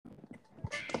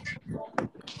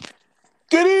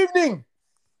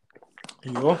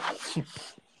Yo,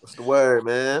 What's the word,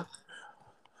 man?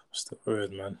 what's the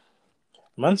word, man?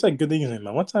 Man said good evening,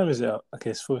 man. What time is it?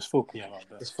 Okay, it's 4 p.m. out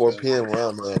there. It's So 4 p.m. where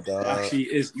I'm at, it dog. actually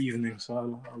is evening, so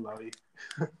I'll allow you.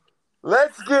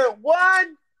 Let's get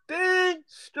one thing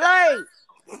straight.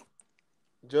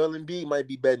 Joel Embiid might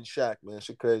be better than Shaq, man.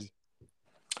 Shit crazy.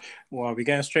 Well, we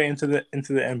getting straight into the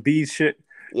MB shit.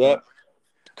 Yep.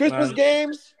 Christmas Man,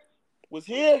 games was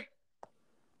here.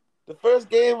 The first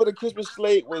game of the Christmas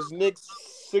slate was Knicks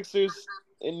Sixers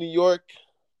in New York.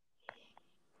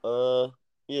 Uh,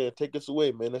 yeah, take us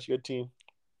away, man. That's your team.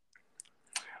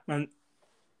 man,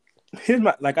 here's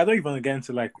my like. I don't even want to get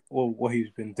into like what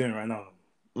he's been doing right now,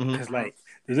 Mm-hmm. because like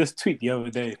there's this tweet the other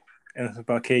day, and it's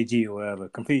about KG or whatever,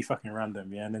 completely fucking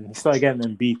random, yeah. And then he started getting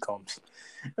Embiid comps,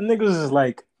 and niggas is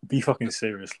like, be fucking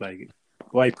serious, like.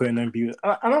 Why you putting Embiid?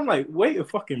 And I'm like, wait a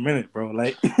fucking minute, bro.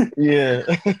 Like, Yeah.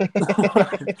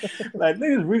 like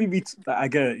niggas really be. I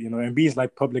get it, Embiid's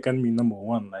like public enemy number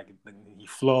one. Like he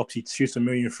flops, he shoots a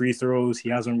million free throws. He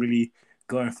hasn't really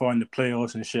gotten far in the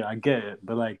playoffs and shit. I get it,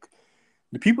 but like,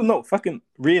 the people not fucking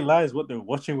realize what they're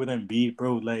watching with Embiid,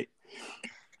 bro. Like,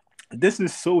 this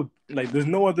is so like, there's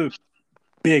no other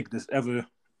big that's ever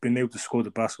been able to score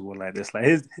the basketball like this. Like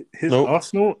his Nope.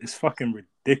 Arsenal is fucking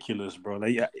ridiculous, bro.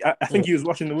 Like I think he was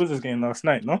watching the Wizards game last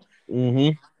night, no,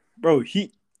 Mm-hmm. bro.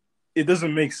 It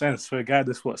doesn't make sense for a guy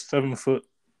that's what 7 foot,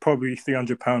 probably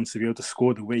 300 pounds to be able to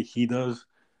score the way he does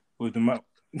with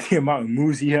the amount of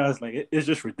moves he has. Like it's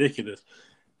just ridiculous.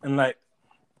 And like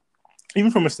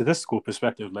even from a statistical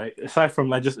perspective, like aside from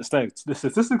like just aesthetics, the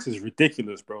statistics is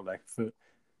ridiculous, bro. Like for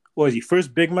what is he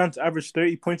first big man to average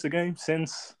 30 points a game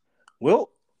since Wilt?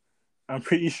 I'm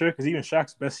pretty sure because even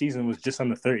Shaq's best season was just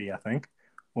under 30, I think,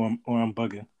 or I'm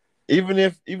bugging. Even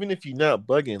if you're not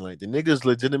bugging, like the nigga's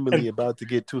legitimately And about to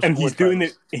get two and scoring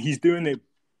titles. he's doing it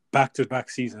back to back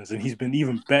seasons, and he's been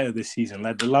even better this season.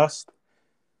 Like the last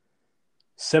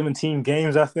 17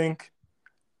 games, I think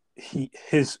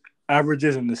his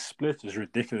averages in the split is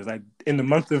ridiculous. Like in the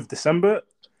month of December,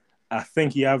 I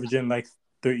think he averaging like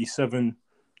 37,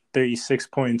 36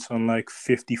 points on like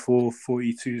 54,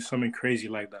 42, something crazy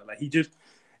like that. Like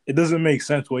it doesn't make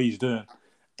sense what he's doing.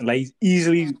 Like he's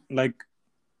easily like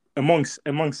amongst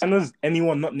centers,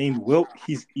 anyone not named Wilt,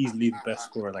 he's easily the best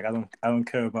scorer. Like I don't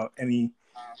care about any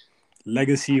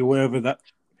legacy or whatever that.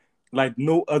 Like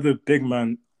no other big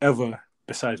man ever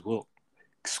besides Wilt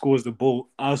scores the ball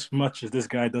as much as this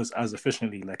guy does as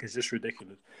efficiently. Like it's just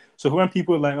ridiculous. So when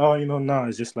people are like, oh, nah,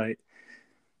 it's just like,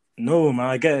 no, man,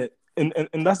 I get it.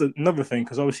 And that's another thing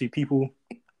because obviously people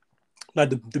like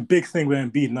the big thing with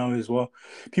Embiid now is, well,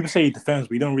 people say he defends,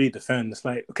 but he don't really defend. It's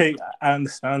like, okay, I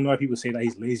understand why people say that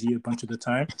he's lazy a bunch of the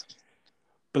time,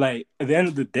 but like at the end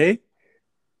of the day,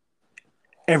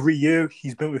 every year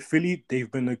he's been with Philly,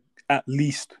 they've been at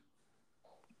least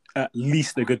at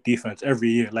least a good defense every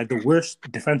year. Like the worst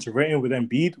defensive rating with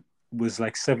Embiid was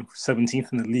like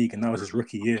 17th in the league, and that was his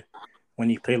rookie year when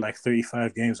he played like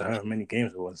 35 games or however many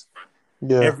games it was.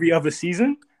 Yeah. Every other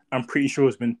season, I'm pretty sure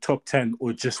it's been top 10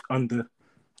 or just under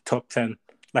top 10.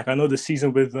 Like I know the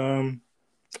season with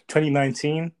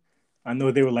 2019, I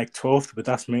know they were like 12th, but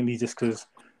that's mainly just because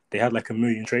they had like a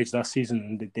million trades that season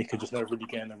and they could just never really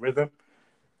get in a rhythm.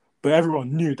 But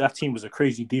everyone knew that team was a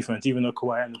crazy defense, even though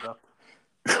Kawhi ended up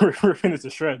ripping it to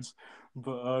shreds.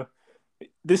 But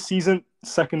this season,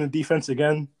 second in defense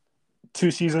again.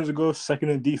 2 seasons ago, second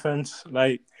in defense.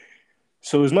 Like,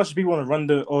 so as much as people want to run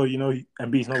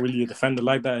Embiid's not really a defender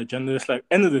like that agenda, it's like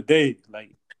end of the day,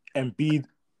 like Embiid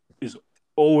is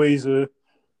always Your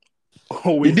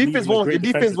always defense leading a won't. Your great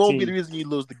defense defensive won't be team. the reason you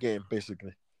lose the game,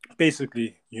 basically.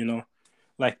 Basically,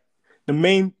 like the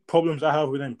main problems I have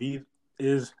with Embiid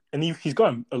is, and he's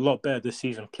gotten a lot better this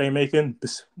season playmaking.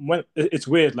 When it's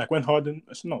weird, like when Harden,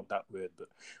 it's not that weird, but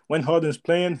when Harden's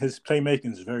playing, his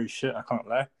playmaking is very shit. I can't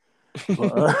lie.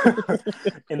 But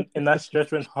in that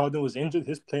stretch when Harden was injured,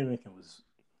 his playmaking was.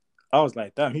 I was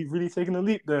like, damn, he really taking a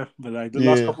leap there. But like the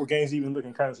last Yeah. couple of games, even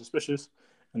looking kind of suspicious,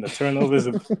 and the turnovers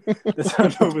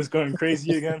going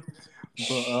crazy again.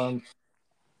 But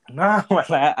nah,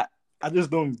 like I just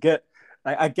don't get.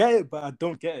 Like I get it, but I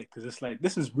don't get it because it's like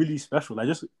this is really special. I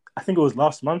think it was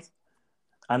last month.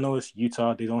 I know it's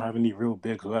Utah; they don't have any real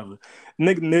bigs, whatever.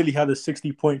 Nigga nearly had a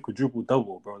 60-point quadruple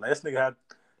double, bro. Like this nigga had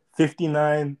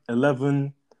 59,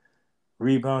 11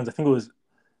 rebounds. I think it was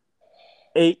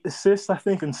 8 assists, I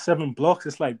think, and 7 blocks.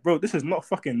 It's like, bro, this is not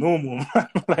fucking normal, man.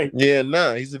 Like Yeah.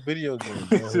 Nah. He's a video game, this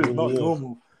man. He is not really is.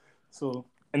 normal. So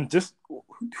and just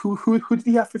who did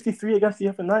he have 53 against the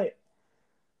other night?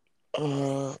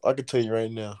 I can tell you right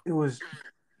now. It was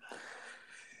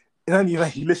then he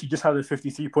literally just had a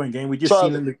 53-point game. We just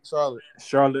seen Charlotte. him Charlotte.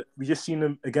 Charlotte. We just seen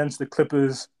him against the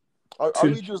Clippers. I'll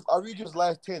read you his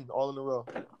last 10 all in a row.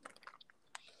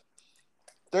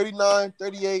 39,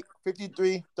 38,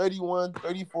 53, 31,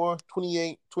 34,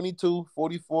 28, 22,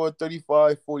 44,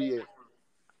 35, 48.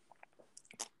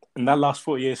 And that last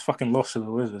 4 years fucking lost to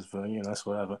the Wizards, but that's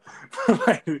whatever.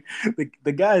 Like,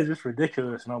 the guy is just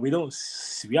ridiculous. Now we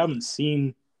haven't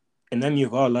seen in any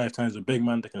of our lifetimes a big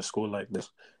man that can score like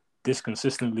this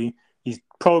consistently. He's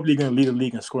probably going to lead the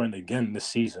league in scoring again this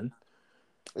season.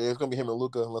 Yeah, it's gonna be him and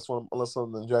Luka unless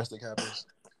something drastic happens.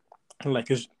 Like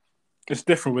it's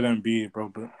different with Embiid, bro.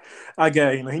 But I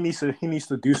get he needs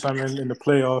to do something in the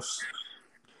playoffs.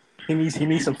 He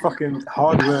needs some fucking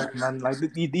hardware, man. Like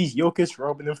these Jokic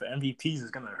robbing him for MVPs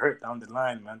is gonna hurt down the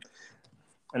line, man.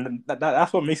 And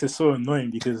that's what makes it so annoying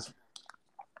because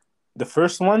the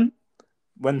first one,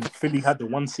 when Philly had the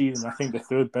 1 seed and I think the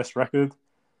third best record,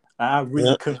 I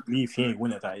really couldn't believe he ain't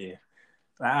win it that year.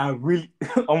 I really,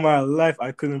 on my life,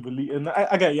 I couldn't believe. And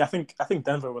I get you. I think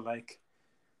Denver were like,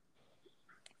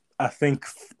 I think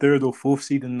third or fourth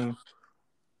seed in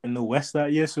the West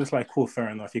that year. So it's like, cool, fair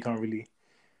enough. You can't really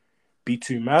be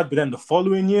too mad. But then the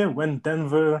following year, when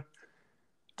Denver,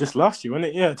 just last year,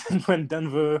 wasn't it? Yeah, when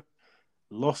Denver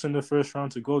lost in the first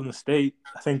round to Golden State,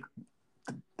 I think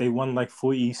they won like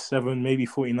 47, maybe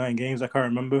 49 games. I can't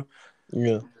remember.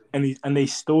 Yeah. And they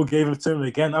still gave it to him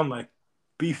again. I'm like,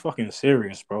 be fucking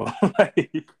serious, bro.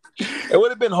 It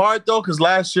would have been hard though, because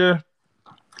last year,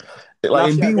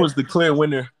 Embiid was the clear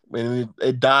winner, and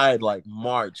it died like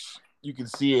March. You can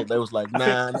see it. They was like,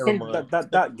 nah, never mind.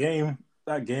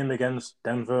 That game against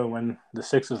Denver when the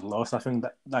Sixers lost, I think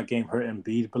that game hurt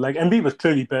Embiid. But like Embiid was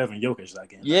clearly better than Jokic that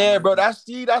game. Yeah, bro. That's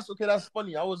okay. That's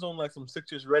funny. I was on like some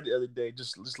Sixers Reddit the other day,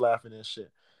 just laughing and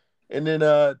shit. And then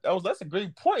that's a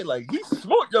great point. Like he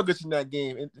smoked Jokic in that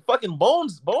game, and fucking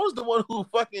Bones the one who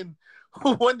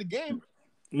won the game.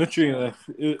 Literally,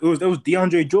 it was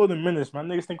DeAndre Jordan minutes, man.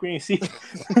 Niggas think we ain't see.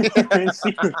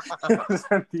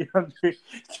 DeAndre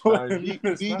Jordan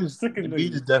minutes.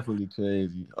 Embiid is definitely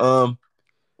crazy.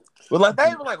 But like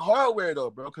that even like hardware though,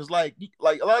 bro. Because like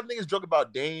a lot of niggas joke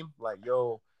about Dame, like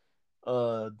yo,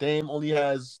 Dame only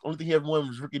thing he ever won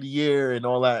was Rookie of the Year and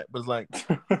all that. But it's like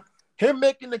him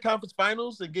making the conference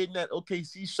finals and getting that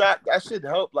OKC shot, that should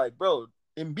help. Like, bro,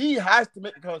 Embiid has to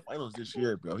make the conference finals this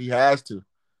year, bro. He has to.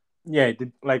 Yeah,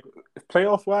 like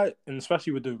playoff wise, and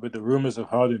especially with the rumors of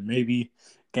Harden maybe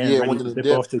getting ready to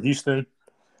dip off to Houston,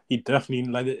 he definitely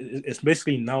it's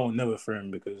basically now or never for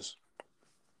him because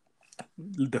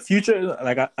the future,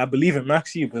 like I believe in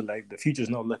Maxey, but like the future's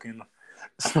not looking,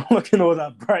 it's not looking all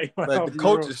that bright. Like the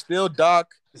coach is still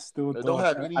Doc. They don't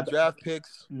have any draft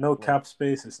picks. No cap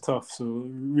space. It's tough. So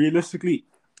realistically,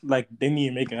 like they need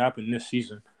to make it happen this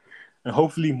season. And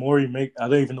hopefully Morey I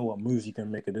don't even know what moves he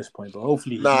can make at this point, but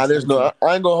hopefully there's no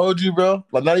I ain't gonna hold you, bro.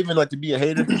 Like not even like to be a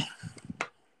hater.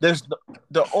 There's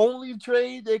the only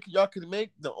trade y'all can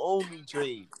make, the only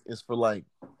trade is for like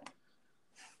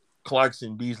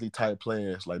Clarkson, Beasley type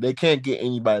players. Like they can't get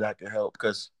anybody that can help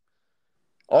because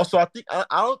also I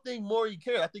don't think Morey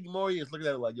cares. I think Morey is looking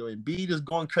at it like, yo, Embiid is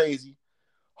going crazy.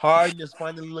 Harden is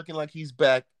finally looking like he's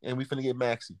back, and we finna get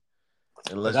Maxey.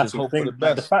 And let's just hope for the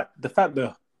best. Like the fact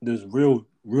that there's real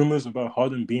rumors about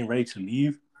Harden being ready to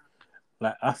leave.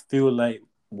 Like I feel like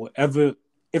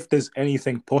if there's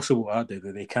anything possible out there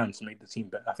that they can to make the team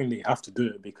better, I think they have to do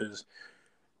it because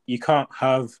you can't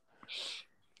have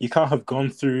gone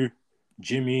through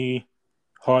Jimmy,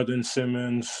 Harden,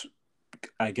 Simmons,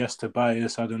 I guess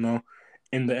Tobias, I don't know,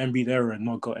 in the Embiid era and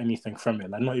not got anything from it.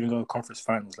 Like not even got a conference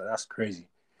finals. Like that's crazy.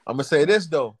 I'm gonna say this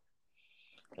though,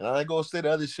 and I ain't gonna say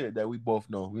the other shit that we both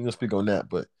know. We gonna speak on that,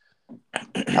 but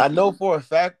I know for a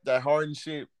fact that Harden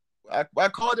shit. I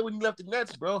called it when he left the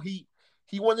Nets, bro. He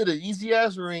wanted an easy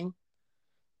ass ring,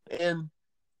 and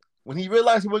when he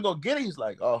realized he wasn't gonna get it, he's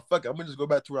like, "Oh fuck it, I'm gonna just go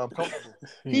back to where I'm comfortable."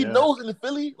 He knows in the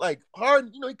Philly, like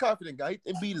Harden, he confident guy.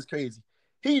 Embiid is crazy.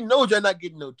 He knows you're not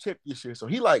getting no chip this year, so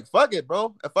he like, "Fuck it,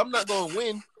 bro. If I'm not gonna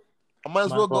win, I might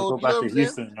as well go back to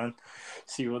Houston, man.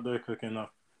 See what they're cooking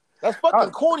up." That's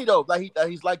fucking corny though. Like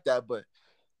he's like that, but.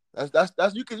 That's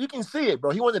you can see it,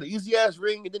 bro. He wanted an easy ass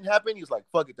ring. It didn't happen. He was like,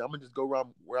 "Fuck it, I'm gonna just go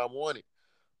around where I want it."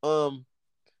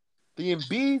 The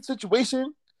Embiid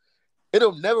situation,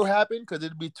 it'll never happen because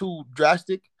it'd be too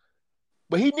drastic.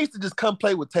 But he needs to just come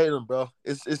play with Tatum, bro.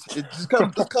 Just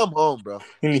come home, bro.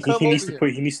 He needs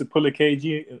to pull a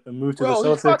KG and move to the Celtics.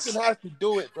 Bro, he fucking has to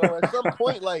do it, bro. At some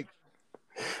point, like,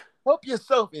 help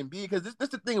yourself, Embiid, because this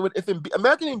the thing with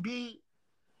imagine Embiid.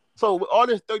 So with all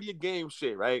this 30 game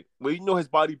shit, right? Where his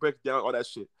body breaks down, all that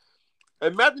shit.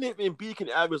 Imagine if Embiid can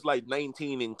average like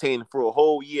 19 and 10 for a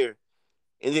whole year,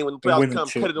 and then when the And playoffs win a come,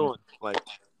 cut chip, it man. on. Like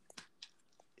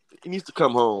he needs to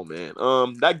come home, man.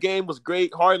 That game was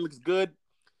great. Harden looks good,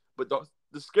 but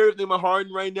the scary thing about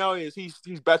Harden right now is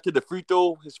he's back to his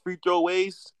free throw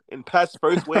ways and pass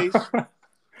first ways.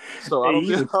 So I Hey, don't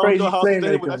he's know, a I don't know crazy how stable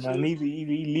playmaker, that shit man. is. He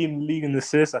leading the league in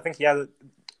assists. I think he had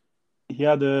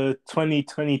a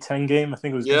 20-10 game. I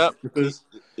think it was against the Yep. Clippers.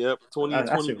 Yep. 20 and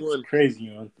That shit was 21. crazy,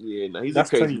 man. Yeah, no, he's a That's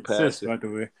crazy 20 assists, passer. by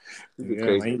the way. He's a Yeah,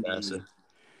 crazy man. passer.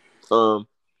 Um,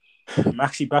 I'm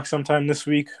actually back sometime this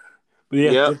week. But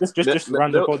yeah, yep. just to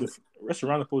round up all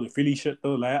the Philly shit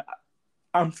though. Like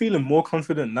I'm feeling more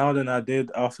confident now than I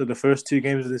did after the first 2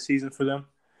 games of the season for them.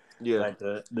 Yeah. Like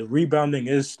the rebounding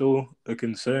is still a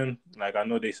concern. Like I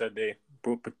know they said they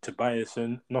brought Tobias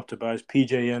in, not Tobias,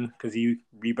 PJ in because he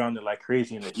rebounded like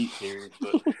crazy in the Heat series.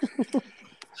 But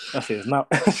that shit is not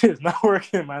it's not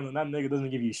working, man. And that nigga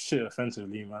doesn't give you shit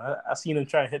offensively, man. I seen him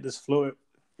try and hit this floor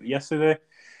yesterday.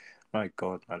 My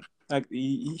God, man. Like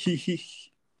he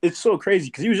it's so crazy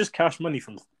because he was just cash money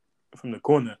from the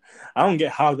corner. I don't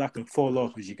get how that can fall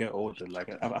off as you get older. Like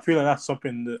I feel like that's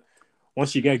something that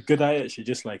once you get good at it, it should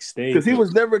just like stay. Because he But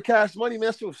was never cash money, man.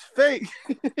 That shit was fake.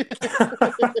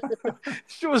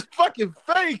 Shit was fucking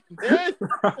fake, man.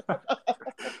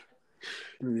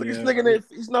 Look, this nigga,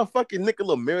 he's not fucking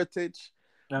Nikola Mirotic.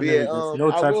 that But yeah, nigga gets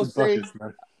no I type will of say, buckets,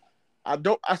 man.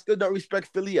 I still don't respect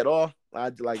Philly at all.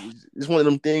 I like, it's one of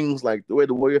them things, like the way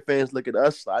the Warrior fans look at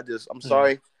us. I'm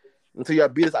sorry. Until y'all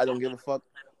beat us, I don't give a fuck.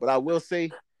 But I will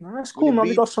say, No, that's when cool, man.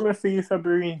 We Embiid, got something for you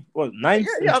February 9th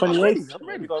and I'm ready. 28th. I'm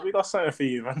We ready. got something for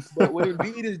you, man. But what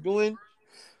Embiid is doing,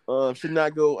 should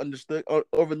not go understood or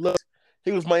overlooked.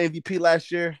 He was my MVP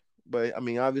last year, but I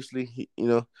mean, obviously,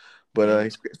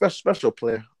 he's a special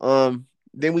player.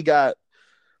 Then we got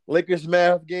Lakers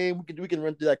math game. We can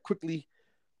run through that quickly.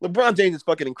 LeBron James is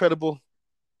fucking incredible.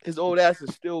 His old ass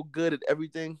is still good at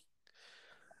everything.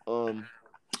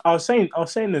 I was saying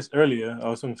this earlier. I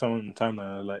was talking to someone on the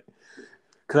timeline, like,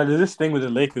 because there's this thing with the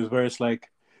Lakers where it's like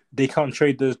they can't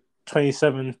trade the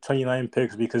 27, 29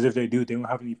 picks because if they do, they don't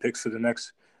have any picks for the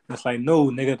next. And it's like, no,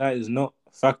 nigga, that is not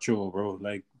factual, bro.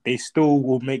 Like, they still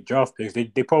will make draft picks. They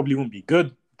probably won't be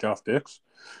good draft picks,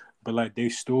 but like they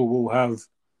still will have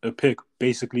a pick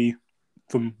basically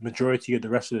for majority of the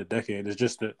rest of the decade. It's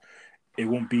just that it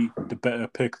won't be the better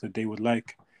pick that they would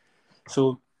like.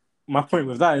 So my point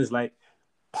with that is like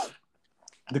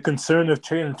the concern of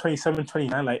trading 27,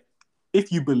 29. Like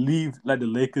if you believe like the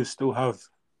Lakers still have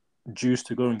juice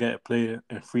to go and get a player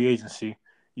in free agency,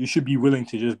 you should be willing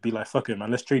to just be like, fuck it, man,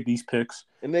 let's trade these picks.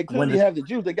 And they And when clearly have the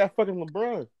juice. They got fucking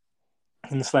LeBron.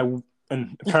 and it's like,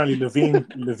 and apparently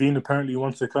Levine apparently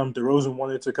wants to come. DeRozan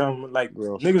wanted to come. Like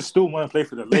Bro. niggas still want to play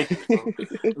for the Lakers, bro.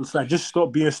 It's like just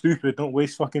stop being stupid. Don't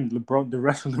waste fucking LeBron, the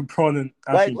rest of LeBron and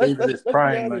Like Anthony Davis' let's be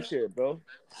prime. honest here, bro.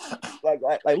 Like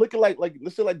looking like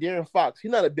let's say like De'Aaron Fox.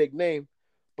 He's not a big name,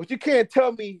 but you can't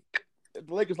tell me if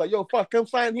the Lakers like, yo, fuck, come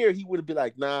sign here. He would be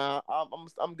like, nah,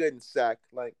 I'm getting sacked.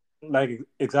 Like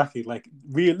exactly. Like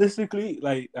realistically,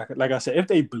 like I said, if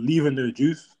they believe in their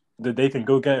juice that they can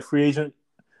go get a free agent,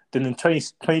 then in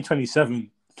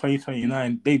 2027,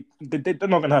 2029, they're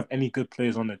not going to have any good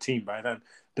players on their team by then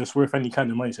that's worth any kind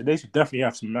of money. So they should definitely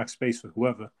have some max space for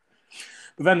whoever.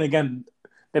 But then again,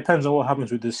 depends on what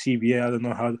happens with the CBA. I don't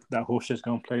know how that whole shit's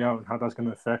going to play out and how that's going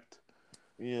to affect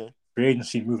free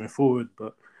agency moving forward.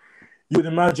 But you would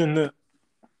imagine that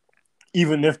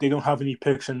even if they don't have any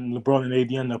picks and LeBron and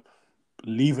AD end up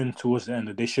leaving towards the end,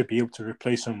 that they should be able to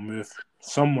replace them with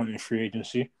someone in free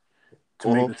agency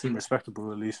to make the team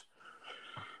respectable at least.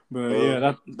 But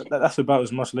yeah, that's about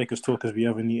as much Lakers talk as we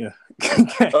ever need to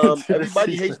get into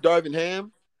Everybody hates Darvin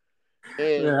Ham,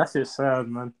 and yeah, that's just sad,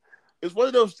 man. it's one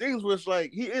of those things where it's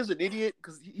like he is an idiot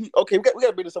because we got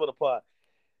to bring this up on the pod.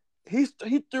 He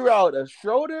threw out a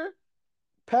Schroeder,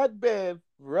 Pat Bev,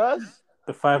 Russ,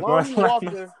 The 5 guard Lonnie lineup.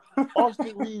 Walker,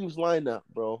 Austin Reeves lineup,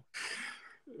 bro.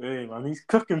 Hey man, he's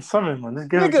cooking something, man. This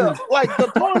Nigga, like the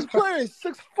tallest player is 6'4".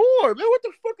 Man, what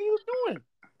the fuck are you doing?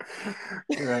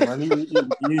 Yeah, man,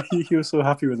 he was so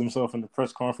happy with himself in the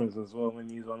press conference as well when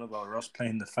he was on about Russ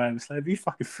playing the 5. It's like, be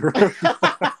fucking for real.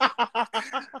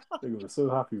 He was so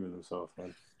happy with himself,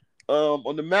 man.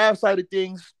 On the math side of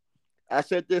things, I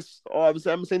said this. I've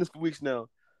been saying this for weeks now.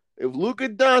 If Luka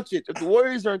Doncic, if the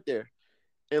Warriors aren't there,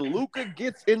 and Luka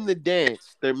gets in the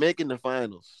dance, they're making the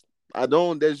finals.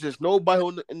 There's just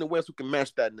nobody in the West who can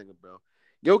match that nigga, bro.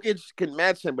 Jokic can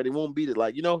match him, but he won't beat it.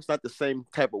 Like, it's not the same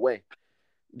type of way.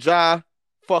 Ja,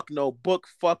 fuck no. Book,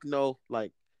 fuck no.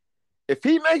 Like, if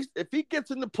he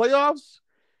gets in the playoffs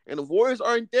and the Warriors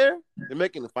aren't there, they're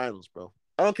making the finals, bro.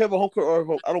 I don't care about home court or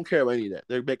home. I don't care about any of that.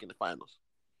 They're making the finals.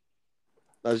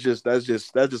 That's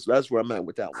where I'm at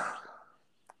with that one.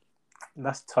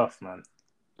 That's tough, man.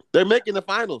 They're making the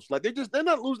finals. Like they're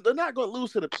not losing. They're not going to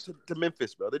lose to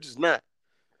Memphis, bro. They're just not.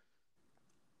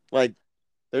 Like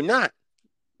they're not.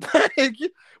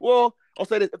 Well, I'll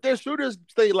say this: if their shooters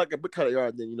stay like a big cut of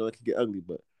yard, then it can get ugly.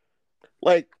 But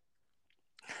like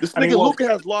this nigga Luka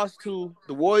has lost to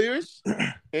the Warriors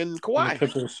and Kawhi. And the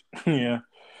Clippers. Yeah.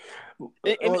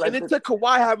 And it took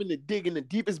Kawhi having to dig in the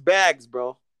deepest bags,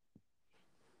 bro.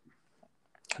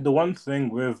 The one thing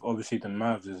with obviously the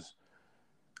Mavs is,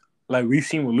 like, we've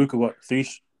seen with Luka,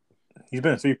 he's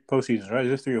been in 3 postseasons, right?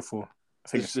 Is this 3 or 4? I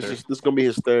think it's third. This gonna be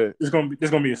his third. This gonna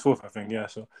be his 4th, I think. Yeah.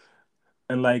 So,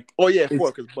 and like, 4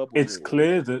 because it's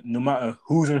clear that no matter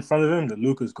who's in front of him, that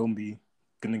Luka's gonna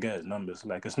get his numbers.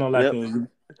 Like, it's not like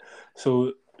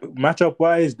so matchup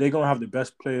wise, they're gonna have the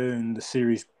best player in the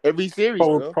series. Every series,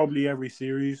 probably every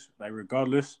series, like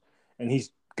regardless, and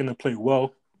he's gonna play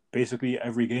well. Basically,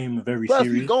 every game of every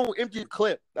series. He's going to empty the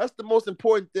clip. That's the most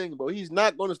important thing, bro. He's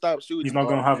not going to stop shooting. He's not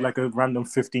going to have like a random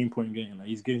 15-point game. Like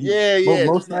he's getting.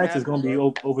 Most nights it's going to be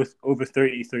over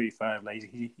 30, 35. Like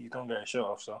he's going to get a shot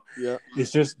off. So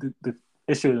it's just the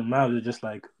issue with the Mavs is just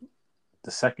like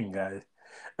the second guy,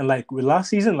 and like with last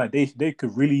season, like they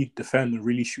could really defend and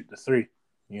really shoot the 3.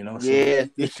 So,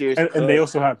 this year. And they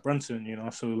also had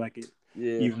Brunson. So like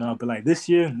even out, but like this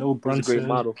year, no Brunson. It's a great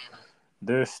model.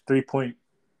 There's 3-point.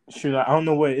 Shoot, I don't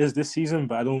know what it is this season,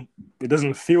 but it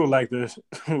doesn't feel like there's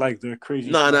like they're crazy.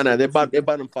 No. They're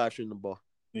bottom 5 shooting the ball.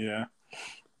 Yeah.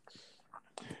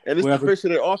 And this is the first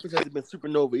year their offense hasn't been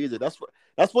supernova either.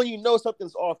 That's when you know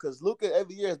something's off, because Luka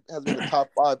every year has been the top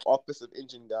 5 offensive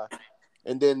engine guy.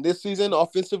 And then this season,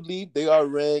 offensively, they are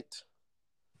ranked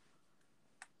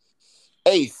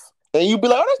 8th. And you'd be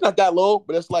like, oh, that's not that low,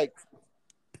 but it's like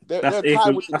they're tied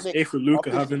with the Knicks. That's 8th for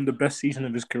Luka having the best season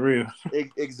of his career.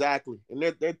 Exactly. And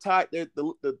they're tied.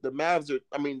 The Mavs are,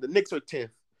 the Knicks are 10th.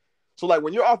 So like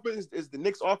when your offense is the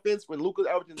Knicks offense, when Luka's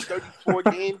averaging 34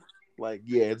 games, like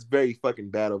it's very fucking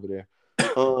bad over there.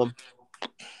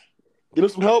 Give them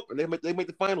some help, and they make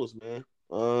the finals, man.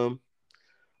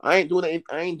 I ain't doing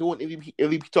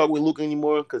MVP talk with Luka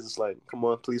anymore, because it's like, come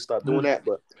on, please stop doing that.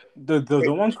 But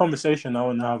the one conversation I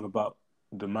want to have about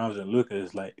the Mavs and Luka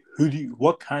is like,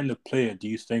 what kind of player do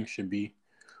you think should be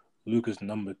Luka's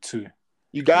number 2?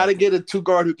 You gotta get a 2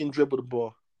 guard who can dribble the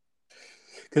ball.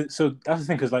 So that's the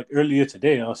thing, because like earlier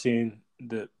today I was seeing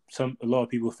that a lot of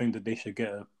people think that they should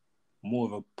get more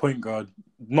of a point guard,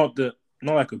 not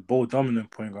like a ball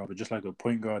dominant point guard, but just like a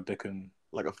point guard that can,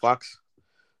 like a Fox.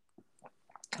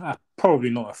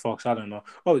 Probably not a Fox. I don't know.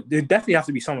 Oh, there definitely have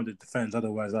to be someone that defends,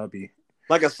 otherwise that'll be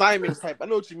like a Simons type. I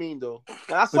know what you mean, though.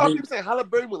 Like, I saw people saying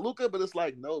Halliburton with Luka, but it's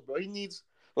like, no, bro. He needs,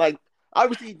 like,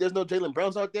 obviously there's no Jaylen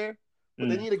Browns out there, but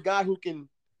they need a guy who can.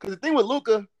 Because the thing with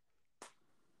Luka,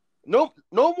 no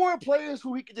more players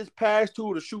who he can just pass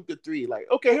to shoot the 3. Like,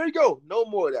 okay, here you go. No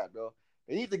more of that, bro.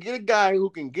 They need to get a guy who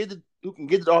can get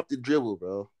it off the dribble,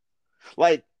 bro.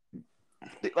 Like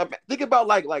think about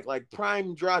like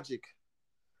prime Dragic.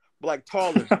 Like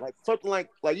taller, like something like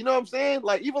you know what I'm saying?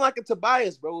 Like even like a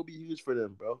Tobias, bro, would be huge for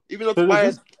them, bro. Even though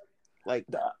Tobias, like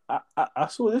I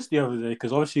saw this the other day,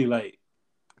 because obviously like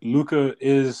Luka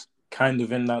is kind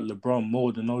of in that LeBron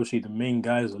mode, and obviously the main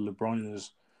guys that LeBron is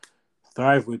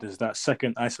thrive with is that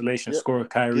second isolation scorer,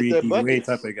 Kyrie, D-Wade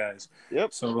type of guys.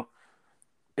 Yep. So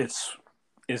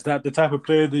is that the type of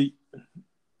player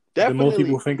that most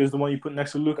people think is the one you put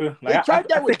next to Luka? Like, they tried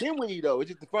that with Dinwiddie, though. It's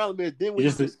just the problem is Dinwiddie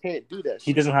just can't do that shit.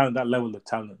 He doesn't have that level of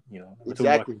talent,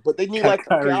 Exactly. But they need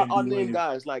I'll name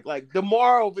guys like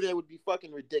DeMar over there would be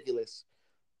fucking ridiculous.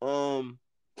 And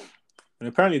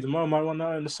apparently DeMar might want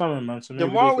out in the summer, man. So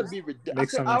DeMar would be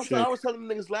ridiculous. I was telling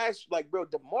them niggas bro,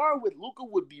 DeMar with Luka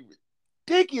would be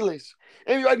ridiculous.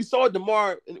 And you already saw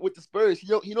DeMar with the Spurs. He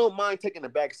don't mind taking a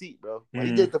back seat, bro. Like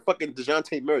he did the fucking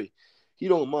DeJounte Murray. He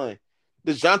don't mind.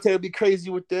 DeJounte will be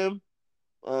crazy with them.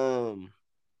 I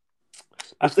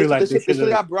feel like they still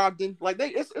got Brogdon. Like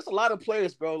it's a lot of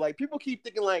players, bro. Like people keep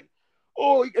thinking like,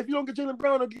 oh, if you don't get Jaylen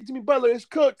Brown or get Jimmy Butler, it's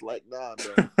cooked. Like, nah,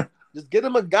 bro. Just get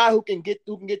him a guy who can get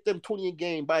them 20 a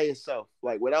game by himself,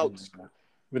 like without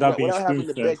having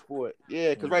to beg for it.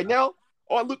 Yeah, because right now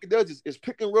all Luka does is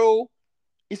pick and roll.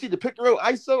 You see the pick and roll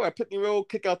ISO or pick and roll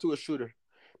kick out to a shooter.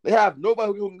 They have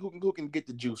nobody who can get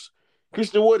the juice.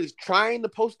 Christian Wood is trying to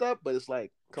post up, but it's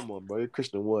like, come on, bro, you're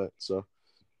Christian Wood. So,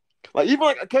 like, even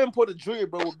like Kevin Porter Jr.,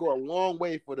 bro, would go a long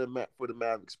way for the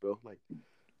Mavericks, bro. Like,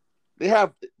 they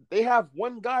have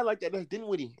one guy like that, that's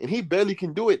Dinwiddie, and he barely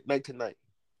can do it night to night.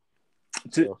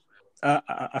 So.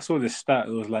 I saw this stat.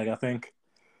 It was like, I think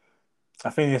I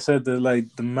think they said that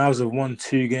like the Mavs have won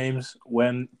 2 games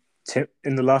when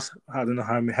in the last I don't know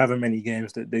however many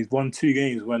games that they've won 2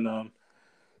 games when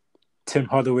Tim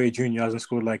Hardaway Jr. hasn't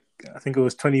scored like I think it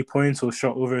was 20 points or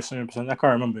shot over a certain percent. I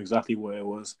can't remember exactly what it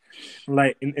was.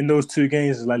 Like in those 2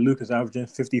 games, like Luka's averaging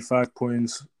 55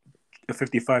 points, a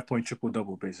 55-point triple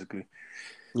double basically.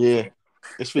 Yeah,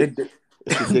 So it's they,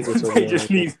 it's ridiculous over they there just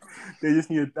right now.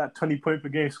 need that 20 point per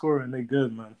game scorer and they're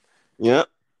good, man. Yeah.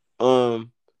 All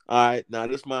right, now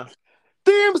this is my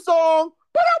theme song.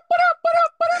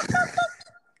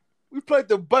 We played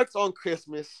the Bucks on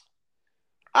Christmas.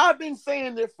 I've been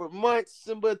saying it for months,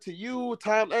 Simba, to you,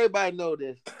 Tom. Everybody know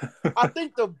this. I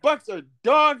think the Bucks are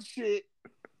dog shit.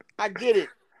 I get it.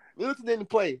 Middleton didn't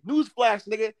play. Newsflash,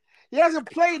 nigga. He hasn't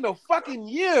played in a fucking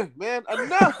year, man.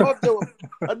 Enough of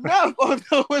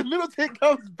the when Middleton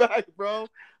comes back, bro.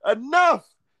 Enough.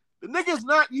 The nigga's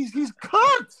not. He's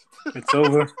cooked. It's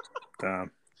over.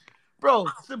 Damn. Bro,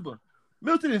 Simba.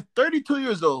 Middleton is 32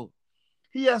 years old.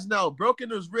 He has now broken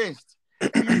his wrist.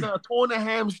 He's now torn a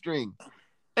hamstring.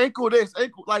 Ankle this,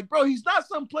 ankle like, bro. He's not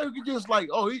some player who can just like,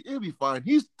 oh, he'll be fine.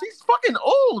 He's fucking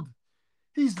old.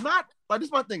 He's not like this.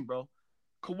 Is my thing, bro.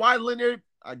 Kawhi Leonard,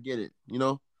 I get it. You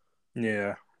know.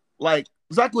 Yeah. Like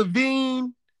Zach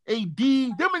LaVine, AD,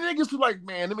 them niggas who like,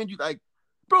 man, them you like,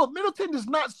 bro. Middleton does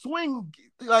not swing.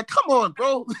 Like, come on,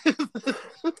 bro.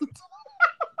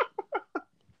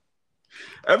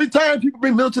 Every time people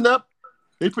bring Middleton up,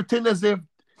 they pretend as if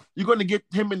you're going to get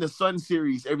him in the Sun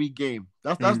series every game.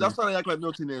 That's how they act like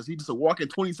Middleton is. He's just a walking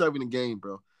 27 a game,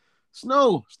 bro. It's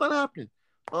not happening.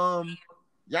 Giannis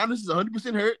is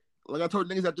 100% hurt. Like I told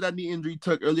niggas after that knee injury he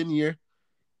took early in the year.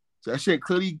 So that shit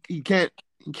clearly he can't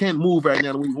move right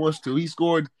now the way he wants to. He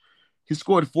scored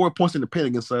 4 points in the paint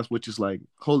against us, which is like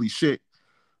holy shit.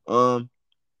 He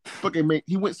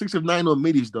went 6 of 9 on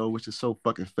middies though, which is so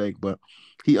fucking fake. But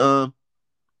he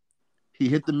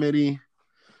hit the midi.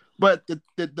 But the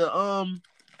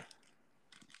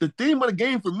theme of the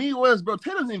game for me was, bro,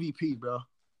 Tatum's MVP, bro.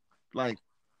 Like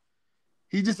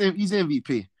he's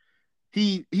MVP.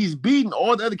 He's beaten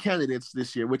all the other candidates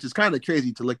this year, which is kind of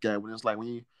crazy to look at when it's like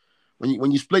when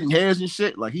you splitting hairs and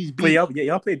shit. Like he's beat.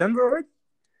 Y'all played Denver already?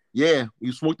 Yeah,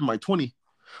 we smoked him by 20.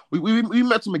 We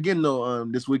met him again though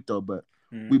this week though, but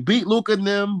we beat Luka and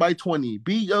them by 20.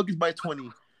 Beat Jokic by 20.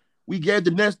 We gave the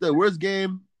Nets the worst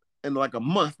game in like a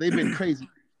month. They've been crazy.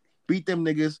 Beat them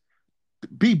niggas.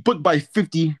 Beat Book by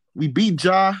 50. We beat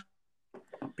Ja.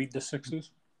 Beat the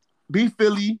Sixers. Beat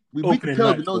Philly. We beat the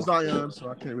Pels with no though. Zion, so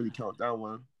I can't really count that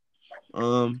one.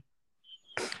 And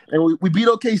we beat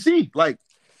OKC. Like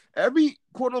every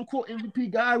quote unquote MVP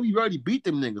guy, we've already beat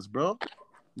them niggas, bro.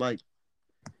 Like,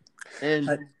 and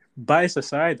bias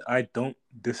aside, I don't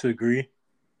disagree,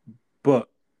 but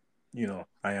you know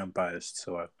I am biased,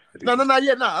 so I no. I know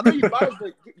you're biased,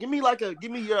 but give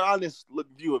me your honest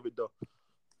view of it though.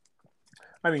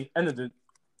 I mean, end of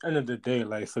the day,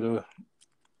 like for the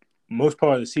most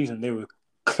part of the season, they were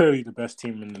clearly the best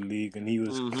team in the league, and he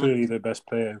was clearly the best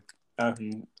player.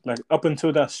 Like up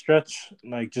until that stretch,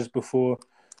 like just after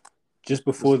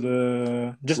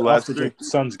the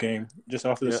Suns game,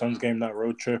 that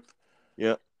road trip,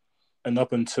 yeah, and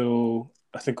up until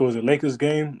I think it was the Lakers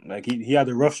game, like he had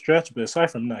a rough stretch, but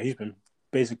aside from that, he's been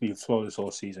basically flawless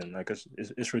all season. Like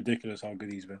it's ridiculous how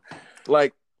good he's been.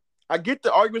 Like I get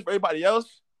the arguments for everybody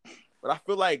else, but I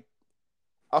feel like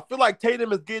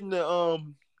Tatum is getting the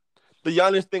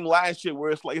Giannis thing last year, where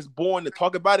it's like it's boring to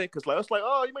talk about it because like it's like,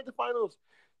 oh, you made the finals,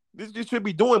 this you should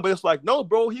be doing, but it's like, no,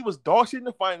 bro, he was dog shit in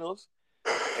the finals,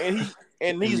 and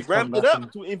he's ramped it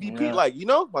up to MVP, yeah. Like you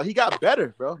know, like he got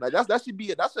better, bro. Like that's a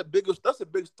big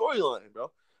storyline,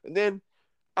 bro. And then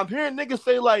I'm hearing niggas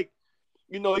say like,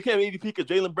 you know, he can't be MVP because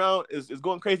Jaylen Brown is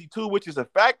going crazy too, which is a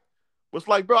fact. But it's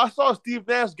like, bro, I saw Steve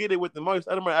Nash get it with the Marcus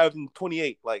Stoudemire averaging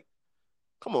 28. Like,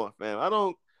 come on, fam. I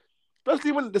don't,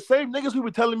 especially when the same niggas who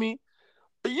were telling me.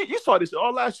 You saw this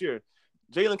all last year.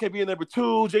 Jaylen can't be a number 2.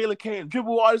 Jaylen can't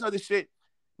dribble, all this other shit.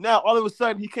 Now, all of a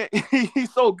sudden, he can't.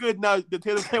 He's so good now that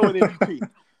Taylor can't win MVP.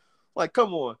 Like,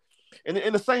 come on. And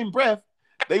in the same breath,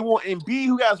 they want Embiid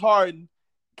who has Harden,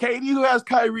 KD who has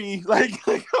Kyrie. Like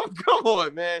come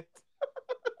on, man.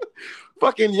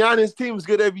 Fucking Giannis team's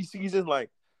good every season. Like,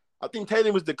 I think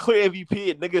Tatum was the clear MVP,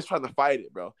 and niggas trying to fight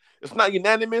it, bro. It's not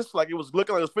unanimous. Like, it was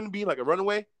looking like it was finna be like a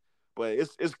runaway, but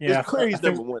it's clear he's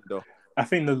number 1 though. I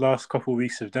think the last couple of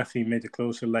weeks have definitely made it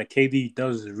closer. Like KD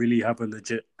does really have a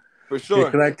legit. For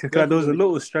sure. Like there was a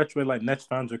little stretch where like Nets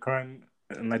fans were crying,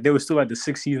 and like they were still like the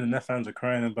 6th seed, and Nets fans were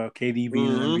crying about KD being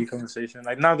in the NBA conversation.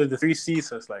 Like now they're the 3 seeds,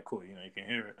 so it's like cool, you know, you can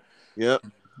hear it. Yeah.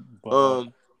 But,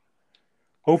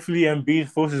 Hopefully, Embiid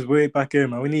forces his way back in,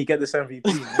 man. We need to get this MVP,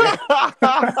 man.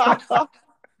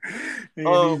 Ain't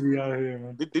easy out here,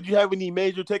 man. Did you have any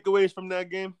major takeaways from that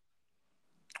game?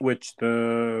 Which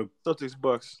the Celtics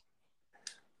Bucks.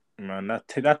 Man, that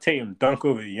Tatum dunk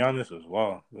over Giannis was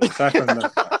wild. Aside from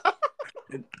that,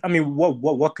 I mean,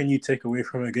 what can you take away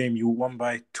from a game you won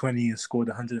by 20 and scored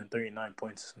 139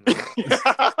 points?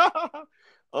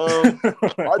 Are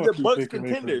the Bucks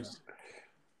contenders?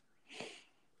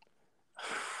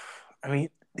 I mean,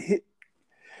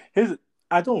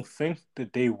 I don't think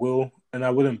that they will, and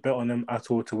I wouldn't bet on them at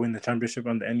all to win the championship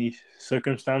under any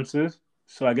circumstances.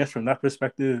 So I guess from that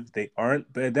perspective, they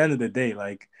aren't. But at the end of the day,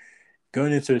 like,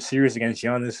 going into a series against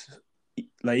Giannis,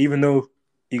 like, even though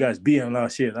you guys beat him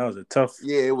last year, that was a tough.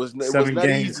 Yeah, it was 7 not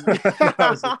games. easy.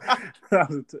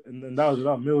 And that was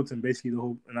without Middleton, basically the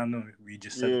whole. And I know we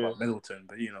just said about Middleton,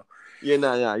 but you know. Yeah,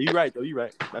 nah, you're right though. You're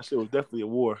right. That shit was definitely a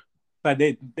war. Like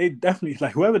they definitely,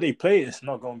 like, whoever they play, it's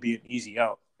not going to be an easy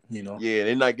out. You know. Yeah,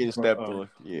 they're not getting stepped on.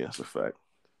 Yeah, that's a fact.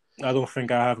 I don't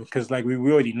think I have, because like we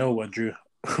already know what Drew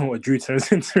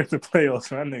turns into in the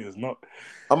playoffs. Man, niggas not.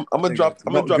 I'm gonna drop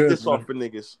this off for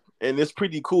niggas, and it's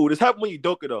pretty cool. This happened when you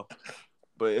Udoka though,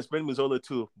 but it's been Mazzola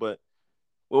too. But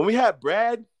when we had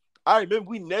Brad, I remember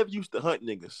we never used to hunt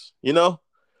niggas. You know,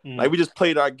 like we just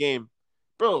played our game,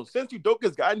 bro. Since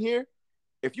Udoka's gotten here,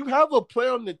 if you have a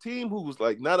player on the team who's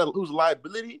like who's a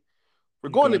liability, we're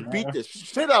going to beat the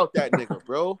shit out that nigga,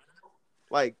 bro.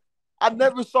 Like, I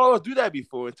never saw us do that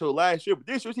before until last year. But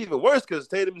this year's even worse because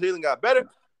Tatum and Jalen got better.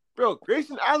 Bro,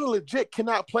 Grayson Allen legit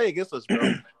cannot play against us,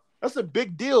 bro. That's a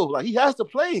big deal. Like, he has to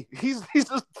play. He's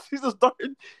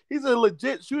a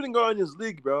legit shooting guard in this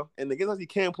league, bro. And against us, he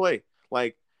can't play.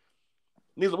 Like,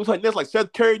 we play this like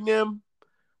Seth Curry and them.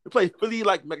 We play Philly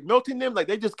like McNulty and them. Like,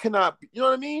 they just cannot. You know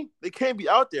what I mean? They can't be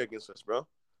out there against us, bro.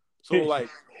 So like,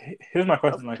 here's my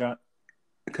question, like,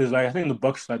 because like I think the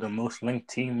Bucks are the most linked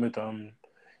team with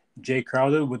Jay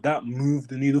Crowder. Would that move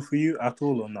the needle for you at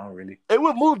all, or not really? It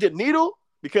would move the needle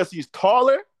because he's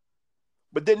taller,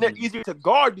 but then they're easier to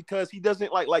guard because he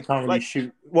doesn't can't really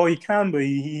shoot. Well, he can, but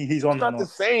he's on. It's not the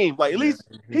same. Like, at least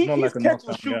he's catch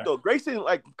and shoot though. Grayson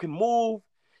like can move.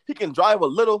 He can drive a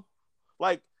little.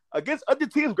 Like, against other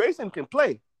teams, Grayson can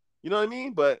play. You know what I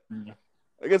mean? But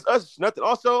against us, nothing.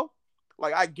 Also,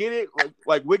 like, I get it.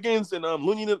 Like Wiggins and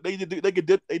Looney, they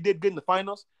did good in the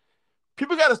finals.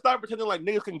 People got to stop pretending like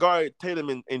niggas can guard Tatum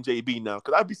and JB now.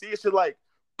 Because I be seeing shit like,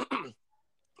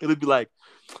 it'll be like,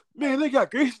 man, they got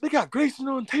Grayson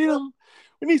on Tatum.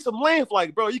 We need some length.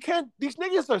 Like, bro, you can't, these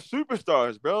niggas are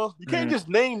superstars, bro. You can't just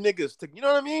name niggas to, you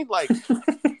know what I mean? Like,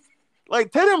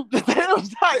 like Tatum's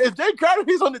not, if Jay Crowder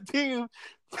is on the team,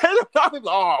 Tatum's not like,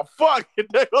 oh, fuck,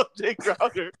 there goes Jay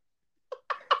Crowder.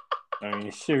 I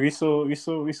mean, shit, we saw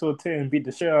Tatum beat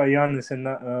the shit out of Giannis in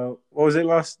that. What was it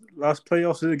last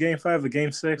playoffs? Was it Game 5 or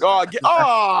Game 6? Man! I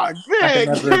can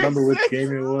never remember which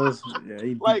game it was. Yeah,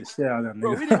 he beat the shit out of them.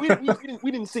 Bro,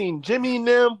 we didn't see Jimmy and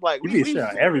them. Like, we beat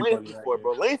everybody before,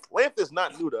 bro. Length is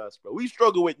not new to us, bro. We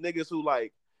struggle with niggas who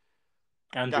like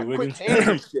Andrew Wiggins. Quick hands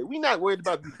and shit. We not worried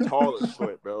about being tall or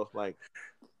short, bro. Like,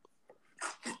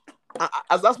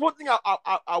 that's one thing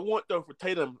I want though for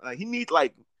Tatum. Like, he needs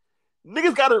like.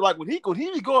 Niggas gotta like when he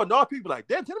be going off, people like,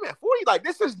 damn, Tatum at 40, like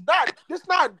this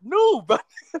not new, bro.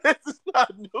 This is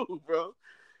not new, bro.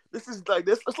 This is like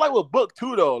this. It's like with Book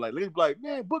too, though. Like niggas be like,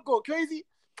 man, Book going crazy.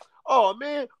 Oh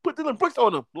man, put Dylan Brooks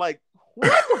on him. Like,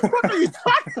 what the fuck are you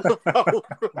talking about,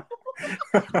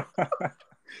 bro?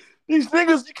 These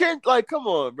niggas, you can't like, come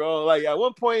on, bro. Like at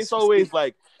one point, it's always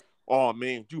like, oh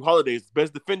man, Drew Holiday's the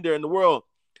best defender in the world.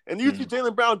 And you see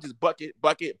Jaylen Brown just bucket.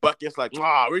 It's like,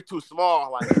 we're too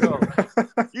small. Like, yo,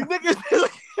 you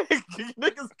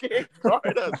niggas can't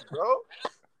guard us, bro.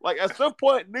 Like, at some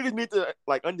point, niggas need to,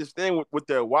 like, understand what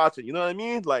they're watching. You know what I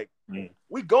mean? Like,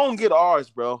 we gon' get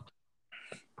ours, bro.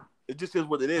 It just is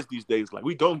what it is these days. Like,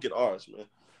 we gon' get ours,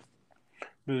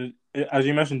 man. But as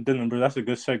you mentioned, Dylan, bro, that's a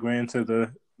good segue into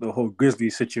the whole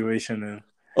Grizzlies situation. And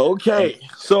okay,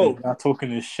 so not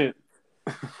talking this shit.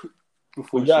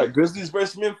 We got Grizzlies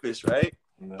versus Memphis, right?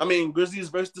 No. I mean, Grizzlies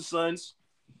versus the Suns.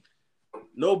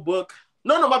 No Book.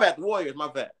 No, my bad. The Warriors, my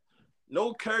bad.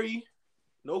 No Curry,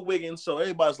 no Wiggins. So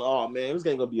everybody's like, oh, man, this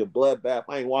game going to be a bloodbath.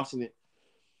 I ain't watching it.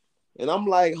 And I'm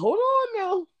like, hold on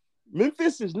now.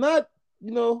 Memphis is not,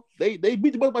 you know, they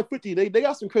beat the Bucks by 50. They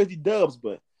got some crazy dubs,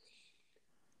 but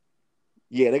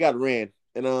yeah, they got ran.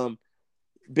 And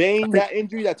Bane got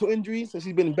toe injury since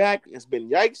he's been back. It's been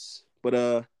yikes.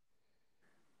 But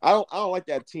I don't like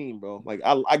that team, bro. Like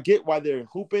I get why they're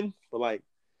hooping, but like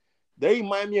they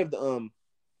remind me of the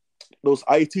those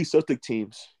IT Celtic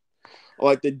teams,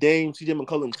 or like the Dame CJ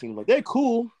McCollum team. Like they're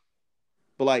cool,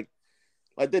 But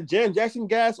like that Jan Jackson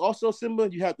gas, also Simba,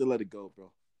 you have to let it go,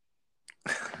 bro.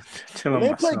 Chill When on they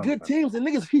my play son, good man. teams, the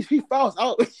niggas he fouls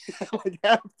out like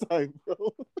halftime,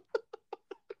 bro.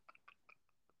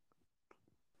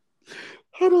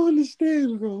 I don't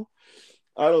understand, bro.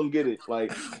 I don't get it.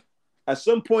 Like at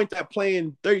some point, that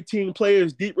playing 13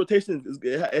 players deep rotation is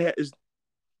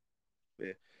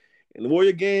in the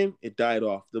Warrior game, it died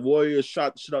off. The Warriors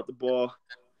shot out the ball.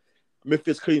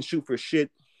 Memphis couldn't shoot for shit.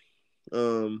 They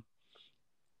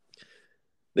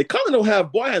kind of don't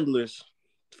have ball handlers.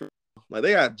 Like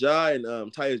they got Ja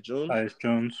and Tyus Jones, Tyus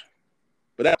Jones.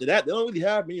 but after that, they don't really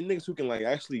have many niggas who can like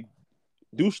actually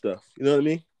do stuff. You know what I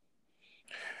mean?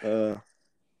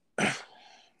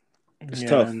 It's Yeah,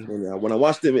 tough. and When I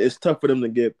watch them, it's tough for them to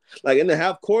get like in the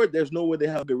half court. There's no way they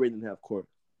have a good rating in half court.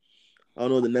 I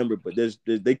don't know the number, but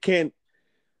they can't.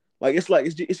 Like it's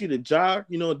either Ja,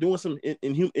 doing some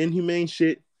inhumane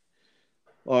shit,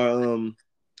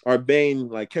 or Bane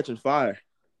like catching fire.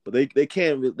 But they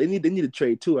can't. They need to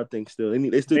trade too. I think still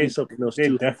they still need something else they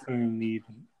too. definitely need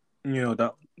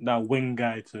that wing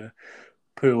guy to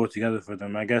put it all together for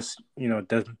them. I guess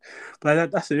Desmond,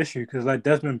 but that's the issue because like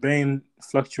Desmond Bain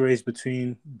fluctuates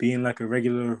between being like a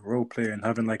regular role player and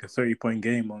having like a 30-point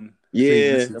game on three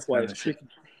Yeah, misses that's why kind it's of shit.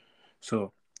 tricky.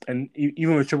 So and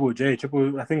even with Triple J,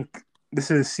 I think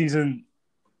this is a season.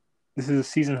 This is a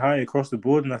season high across the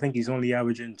board, and I think he's only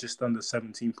averaging just under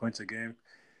 17 points a game.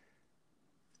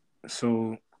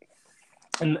 So,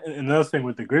 and another thing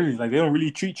with the Grizzlies, like they don't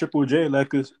really treat Triple J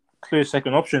like a clear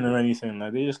second option or anything.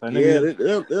 Like they just like Yeah,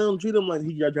 nigga, they don't treat him like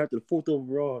he got drafted fourth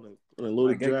overall on a like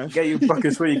loaded draft. get your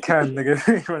buckets where you can,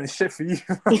 nigga. Ain't running shit for you.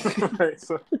 Right,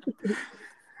 so,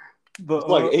 but It's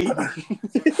like 80.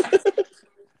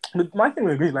 but my thing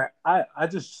with Grizzlies, like I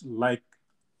just like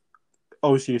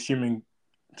obviously assuming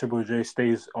Triple J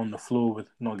stays on the floor with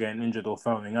not getting injured or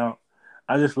fouling out.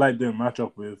 I just like their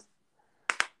matchup with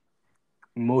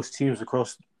most teams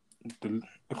across the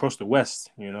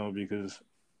West, because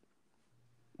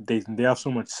they have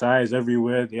so much size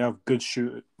everywhere. They have good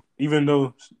shoot, even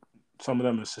though some of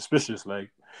them are suspicious.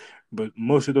 Like, but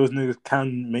most of those niggas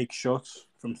can make shots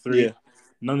from three. Yeah,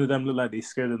 None of them look like they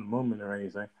scared of the moment or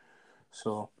anything.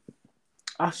 So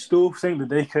I still think that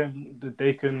they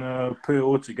can put it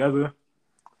all together.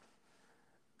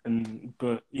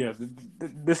 But yeah,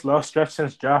 this last stretch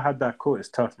since Ja had that court is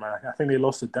tough, man. I think they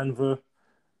lost to Denver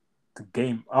the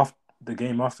game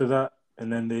after that,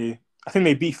 and then I think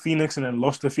they beat Phoenix and then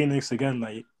lost to Phoenix again,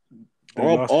 like their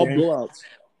last all game, blowouts.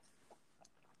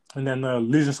 and then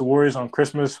losing to Warriors on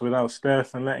Christmas without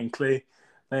Steph and letting Clay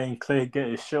get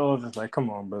his shit off. It's like, come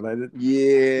on, bro. Like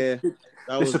Yeah, that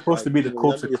they're was supposed like, to be the y'all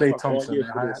corpse of niggas Clay talk all Thompson. year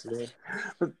for this,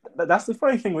 man. But that's the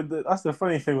funny thing with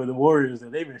the Warriors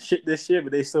that they've been shit this year,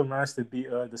 but they still managed to beat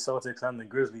the Celtics and the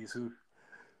Grizzlies, who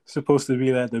supposed to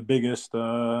be like the biggest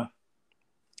team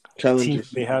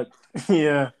Challenges. they had.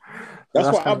 Yeah, so That's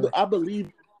that's why kind of I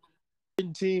believe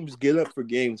teams get up for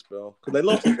games, bro. Because they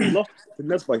lost the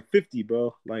Nets by 50,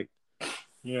 bro. Like,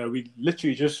 yeah. We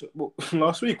literally just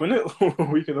last week, wasn't it? A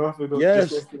week and a half ago, just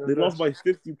yes, lost to the they lost Nets,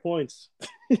 by 50 points.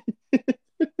 and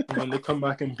then they come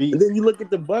back and And beat. then you look at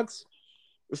the Bucks.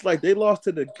 It's like they lost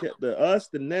to the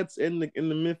Nets, and the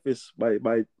Memphis by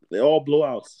they all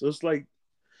blowouts. So it's like,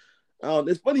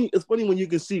 it's funny. It's funny when you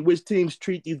can see which teams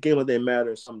treat these games like they matter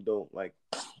and some don't. Like,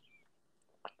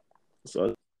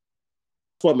 so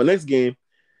for my next game.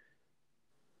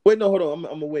 Wait, no, hold on.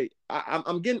 I'm gonna wait.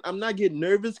 I'm not getting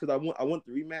nervous because I want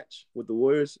the rematch with the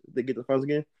Warriors. If they get the finals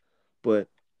again, but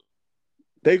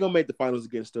they gonna make the finals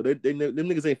again. Still, them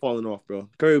niggas ain't falling off, bro.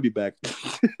 Curry will be back.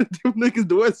 Them niggas,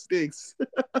 the West stinks.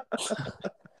 I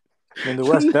mean, the Them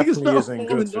West niggas definitely not isn't good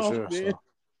falling for off, sure. man.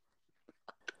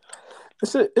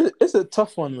 So it's a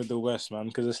tough one with the West, man,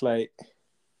 because it's like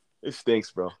It stinks,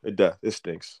 bro. It does. It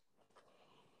stinks.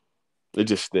 It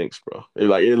just stinks, bro. It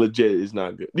legit is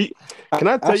not good. Can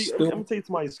I I tell you? I'm still gonna tell you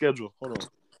my schedule. Hold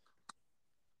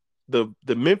on.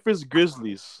 The Memphis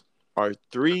Grizzlies are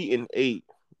 3-8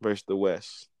 versus the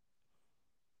West.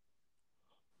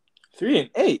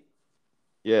 3-8.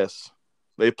 Yes,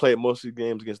 they played most of the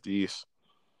games against the East.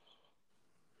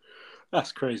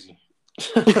 That's crazy.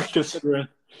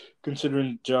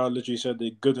 Considering Ja literally said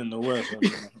they're good in the West. I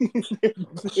mean,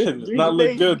 shit does not look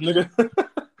 3-8. good, nigga.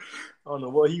 I don't know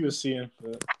what he was seeing,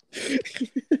 but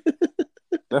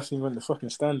definitely went the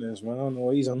fucking standings, man. I don't know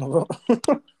what he's on about.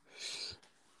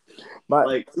 But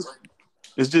Like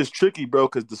it's just tricky, bro.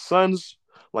 Because the Suns,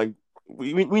 like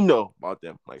we know about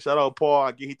them. Like shout out Paul.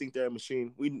 I get he think they're a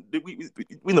machine. We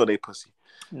know they pussy.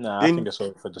 nah, I think Then it's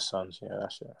over for the Suns. Yeah,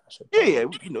 that's it. yeah,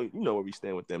 you know where we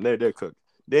stand with them. They're cooked.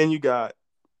 Then you got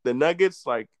the Nuggets.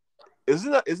 Like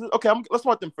Isn't okay? Let's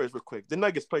watch them first, real quick. The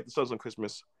Nuggets played the Suns on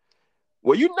Christmas.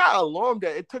 Were you not alarmed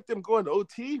that it took them going to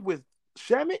OT with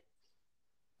Shamit?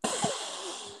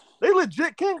 They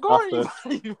legit can't guard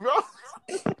anybody, bro.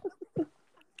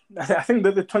 I think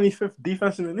they're the 25th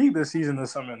defense in the league this season or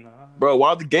something. Bro,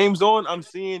 while the game's on, I'm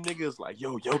seeing niggas like,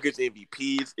 yo, Jokic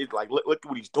MVP. It's like, look at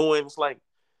what he's doing. It's like,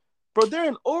 bro, they're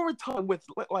in overtime with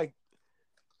like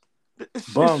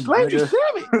bombs, slander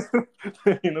Shamit.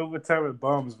 In overtime with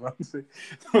bombs, man. It's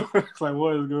like,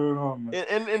 what is going on, man?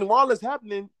 And while it's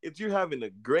happening, if you're having a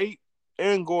great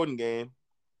Aaron Gordon game.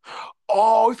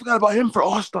 Oh, we forgot about him for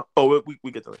All-Star. Oh,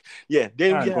 we get to that. Yeah,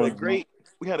 then we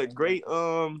had a great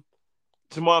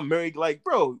Jamal Murray. Like,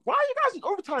 bro, why are you guys in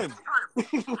overtime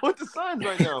with the Suns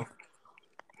right now?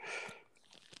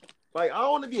 Like, I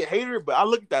don't want to be a hater, but I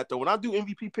look at that though. When I do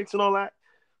MVP picks and all that,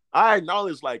 I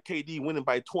acknowledge like KD winning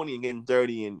by 20 and getting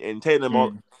 30 and telling them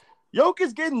all.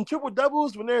 Jokic getting triple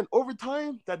doubles when they're in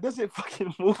overtime. That doesn't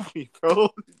fucking move me, bro.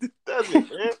 It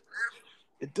doesn't, man.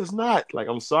 It does not. Like,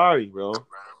 I'm sorry, bro.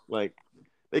 Like,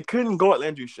 they couldn't go at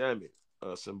Landry Shamet,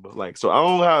 Simba. Like, so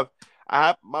I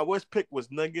have my worst pick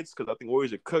was Nuggets because I think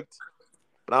Warriors are cooked.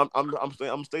 But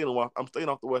I'm staying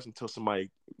off the West until somebody.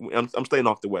 I'm staying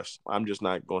off the West. I'm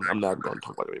not going to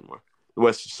talk about it anymore. The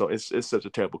West is it's such a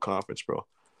terrible conference, bro.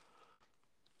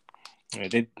 Yeah,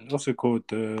 they also called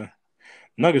the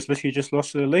Nuggets. Literally just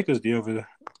lost to the Lakers the other.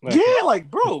 Bro,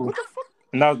 what the fuck?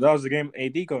 And that was the game.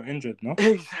 AD got injured, no?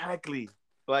 Exactly.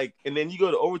 Like, and then you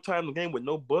go to overtime the game with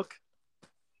no book.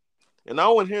 And I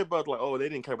don't want to hear about, like, oh, they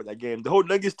didn't care about that game. The whole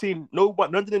Nuggets team, none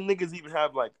of them niggas even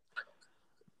have, like,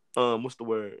 what's the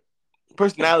word?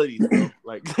 Personalities, bro.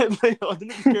 Like, the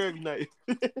niggas care every night.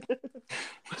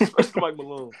 Especially Mike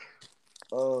Malone.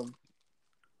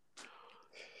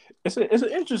 It's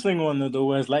an interesting one, though,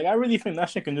 where it's like, I really think that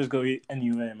shit can just go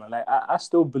anywhere, man. Like, I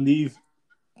still believe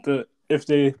that if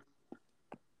they...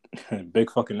 big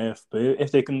fucking if. But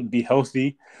if they can be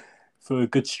healthy for a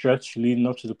good stretch leading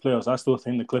up to the playoffs, I still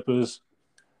think the Clippers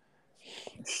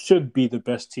should be the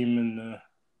best team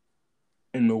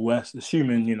in the West,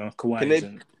 assuming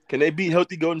Kawhi. Can they beat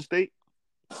healthy Golden State?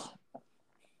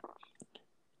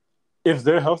 If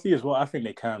they're healthy as well, I think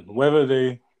they can. Whether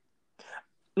they,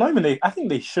 not even they, I think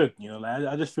they should. Like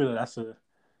I just feel that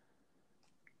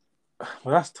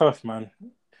that's tough, man.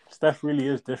 Steph really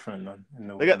is different, man.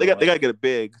 They got to get a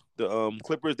big. The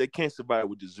Clippers, they can't survive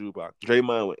with the Zubac.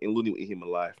 Draymond and Looney would eat him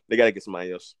alive. They got to get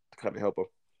somebody else to come and help them.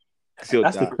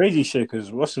 That's the crazy shit because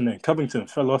what's the name? Covington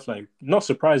fell off like not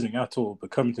surprising at all,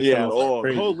 but Covington fell off.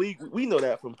 The whole league, we know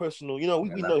that from personal. We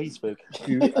know he's fake.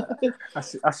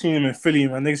 I seen him in Philly,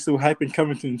 man. They still hyping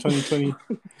Covington in 2020.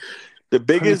 The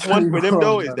biggest one for them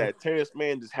though is that Terrence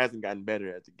Mann just hasn't gotten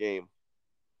better at the game.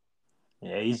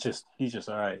 Yeah, he's just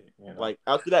all right. Like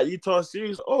after that Utah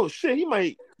series, oh shit, he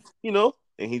might, and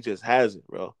he just hasn't,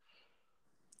 bro.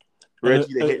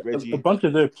 Reggie, they hate Reggie. A bunch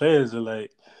of their players are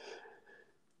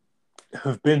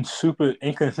have been super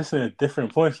inconsistent at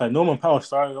different points. Like Norman Powell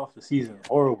started off the season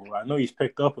horrible. I know he's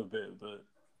picked up a bit, but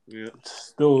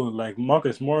still, like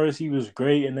Marcus Morris, he was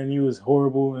great, and then he was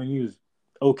horrible, and he was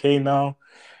okay now.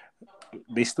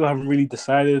 They still haven't really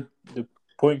decided the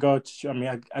point guard. I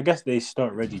mean, I guess they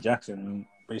start Reggie Jackson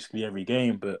basically every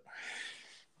game, but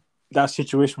that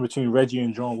situation between Reggie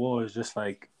and John Wall is just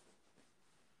like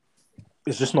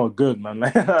it's just not good, man.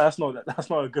 Like that's not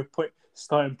a good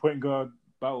starting point guard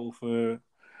battle for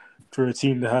a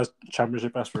team that has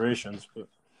championship aspirations. But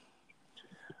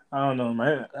I don't know,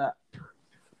 man.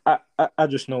 I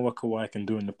just know what Kawhi can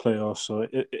do in the playoffs. So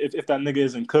if that nigga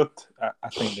isn't cooked, I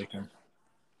think they can.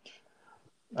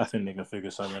 I think they can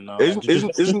figure something out. Isn't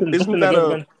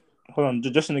that hold on,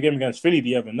 just in the game against Philly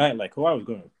the other night, like Kawhi was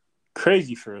going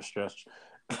crazy for a stretch.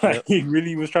 Like he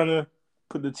really was trying to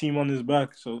put the team on his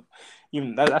back. So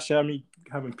even that shit had me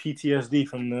having PTSD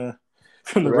from the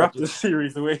Raptors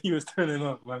series, the way he was turning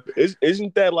up. Like,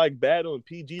 isn't that like bad on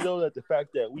PG though? That the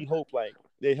fact that we hope like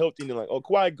they're healthy and like, oh,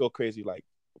 Kawhi go crazy. Like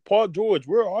Paul George,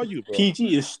 where are you, bro?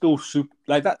 PG is still super.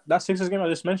 Like that Sixers game I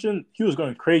just mentioned, he was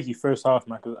going crazy first half,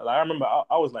 man. Cause I remember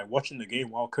I was like watching the game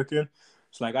while cooking.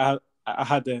 It's like I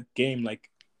had the game like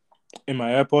in my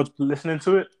AirPods listening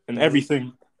to it and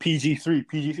everything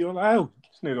PG3. I'm like, oh,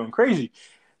 this nigga going crazy.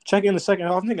 Check in the second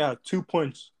half. I think I had 2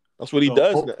 points. That's what he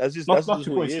does. That's just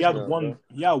 2 points. He had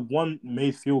one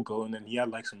made field goal, and then he had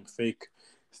like some fake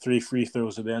 3 free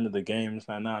throws at the end of the game. It's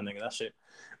like, nah, nigga, that shit.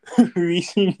 We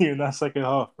seen you in that second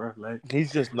half, bro. Like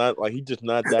he's just not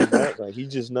that bad. Like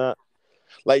he's just not.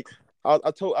 Like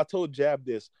I told Jab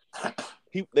this.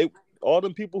 All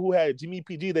them people who had Jimmy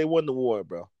PG, they won the war,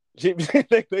 bro. Jimmy,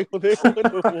 they won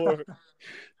the war.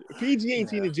 PG ain't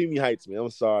seen Yeah. the Jimmy heights, man. I'm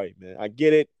sorry, man. I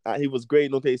get it. He was great.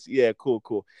 No taste. Yeah,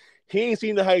 cool. He ain't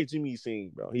seen the heights Jimmy's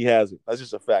seen, bro. He hasn't. That's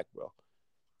just a fact, bro.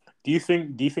 Do you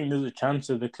think there's a chance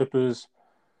that the Clippers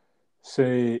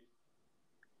say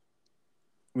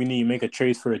we need to make a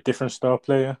trade for a different star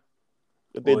player,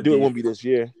 If they or do, it won't be this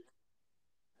year.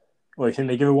 you think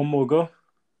they give it one more go?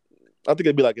 I think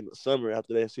it'll be like in the summer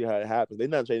after they see how it happens. They're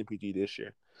not trading PG this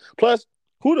year. Plus,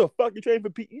 who the fuck you trading for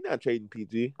PG? You're not trading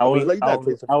PG. I was Like you're I not was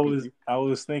trading for I was PG. I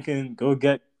was thinking go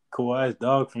get Kawhi's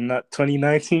dog from that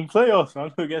 2019 playoffs.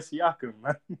 I'm gonna get Siakam,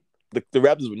 man. The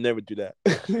Raptors would never do that.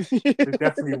 They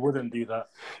definitely wouldn't do that.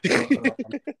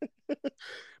 But,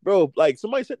 Bro, like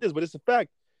somebody said this, but it's a fact.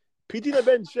 PG not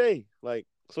better than Shea. Like,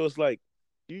 so it's like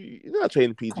you're not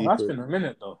trading PG that's for. been a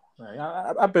minute though. Like,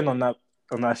 I've been on that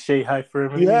Shea hype for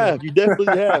a You minute. have, you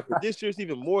definitely have. But this year's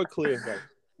even more clear. Like,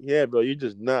 yeah, bro, you're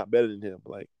just not better than him.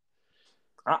 Like,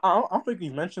 I don't think we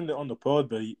mentioned it on the pod,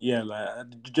 but yeah, like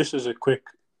just as a quick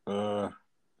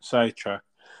sidetrack,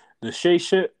 the Shea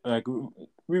shit. Like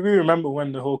we remember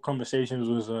when the whole conversations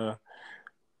was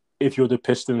if you're the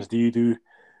Pistons, do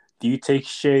you take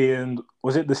Shea and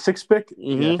was it the sixth pick?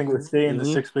 Yeah, I think it was Shea and the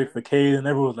sixth pick for Cade, and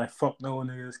everyone was like, "Fuck no,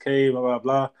 nigga, it's Cade." Blah blah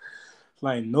blah.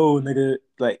 Like no, nigga,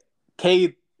 like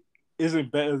Cade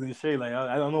isn't better than Shea. Like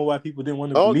I don't know why people didn't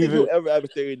want to I don't think believe he'll it. ever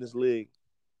stay in this league.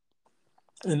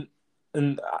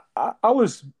 And I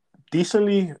was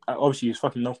decently obviously he's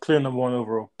fucking clear number one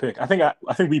overall pick. I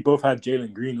think we both had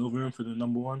Jalen Green over him for the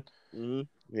number one.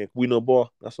 Yeah, we know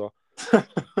ball. That's all.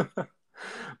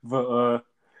 But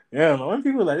yeah, when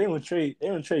people like they don't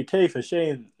trade K for Shea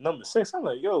and number six, I'm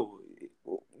like, yo,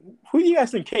 who do you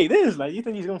guys think K is? Like, you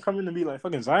think he's gonna come in and be like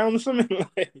fucking Zion or something?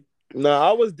 Like, Nah,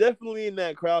 I was definitely in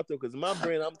that crowd though, because in my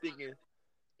brain I'm thinking,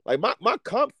 like my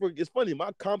comp for it's funny.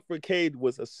 My comp for Cade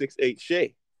was a 6'8"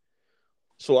 Shea,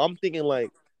 so I'm thinking like,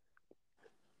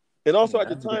 and also at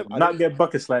the time I not didn't. get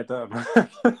buckets like that, man.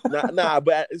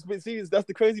 But that's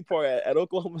the crazy part. At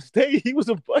Oklahoma State, he was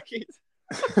a bucket.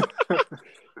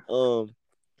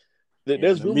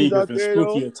 There's The rumors league has out been there though.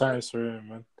 spooky at times for him,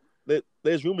 man.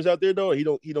 There's rumors out there though. He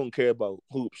don't care about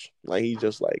hoops. Like he's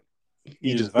just like He's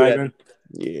he's just just good at vibing.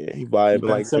 he He's vibing Ben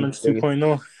like Simmons thinking.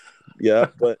 2.0. Yeah,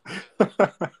 but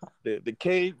the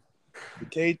Cade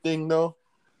thing though,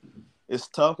 it's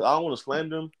tough. I don't want to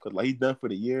slander him because like he's done for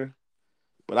the year.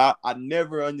 But I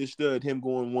never understood him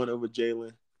going one over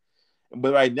Jalen.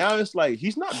 But right now it's like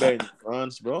he's not better than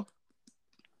Franz, bro.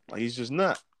 Like he's just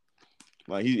not.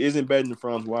 Like he isn't better than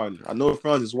Franz Wagner. I know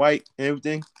Franz is white and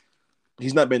everything.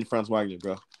 He's not better than Franz Wagner,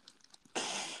 bro.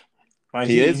 Like,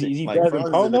 He is isn't. he Like better than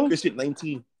Franz is an Paulo? efficient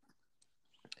 19.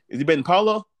 Is he better than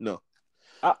Paulo? No.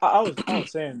 I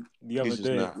was saying the other He's just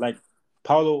day, not. like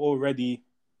Paulo already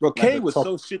Bro, like K a was top.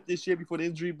 so shit this year before the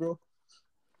injury, bro.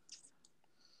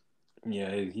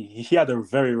 Yeah, he had a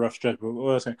very rough stretch. But what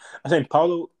was I saying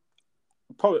Paulo.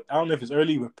 Probably, I don't know if it's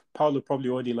early, but Paulo probably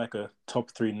already like a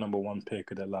top 3 number one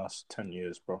pick of the last 10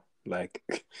 years, bro. Like,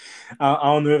 I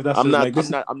don't know if that's I'm not. like I'm this.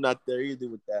 not. I'm not there either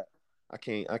with that. I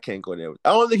can't go there.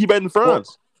 I don't think he's better than What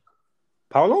Franz.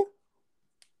 Paulo?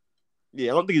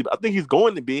 Yeah, I don't think. I think he's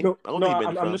going to be. No, I don't no. think he's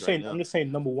better than I'm Franz just right saying. now. I'm just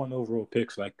saying number one overall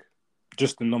picks, like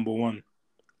just the number one.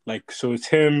 Like, so it's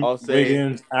him, I'll say.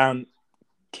 Wiggins, and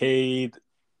Cade,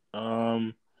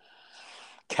 Cat,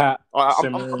 Matter of fact,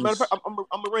 Simmons. I'm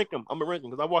gonna rank him. I'm gonna rank him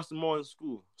because I watched them all in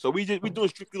school. So we doing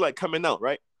strictly like coming out,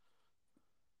 right?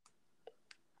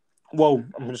 Well,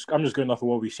 I'm just going off of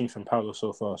what we've seen from Paulo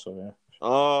so far. So yeah.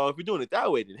 If we're doing it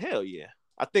that way, then hell yeah.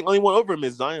 I think only one over him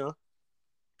is Zion.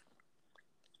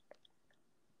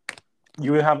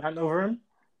 You would have Ant over him?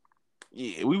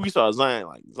 Yeah, we saw Zion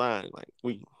like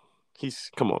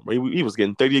he's come on, bro. He was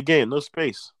getting 30 a game, no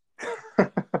space.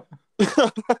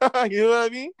 You know what I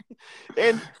mean?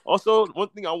 And also one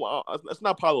thing I want, it's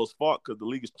not Paulo's fault because the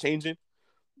league is changing,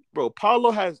 bro.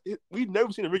 Paulo we've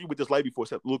never seen a rookie with this light before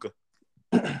except Luka.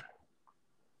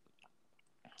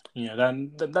 Yeah,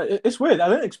 that it's weird. I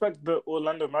didn't expect the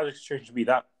Orlando Magic situation to be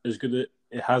that as good as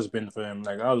it has been for him.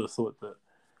 Like I would have thought that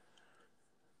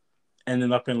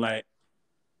ending up in like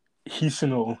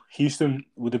Houston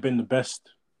would have been the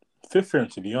best fit for him,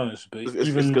 to be honest. But It's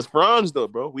even because Franz though,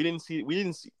 bro. We didn't see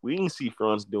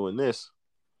Franz doing this.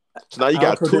 So now you I got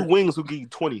also two didn't wings who give you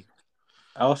 20.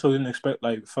 I also didn't expect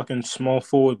like fucking small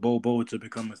forward Bobo to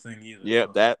become a thing either. Yeah,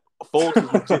 So. that Fultz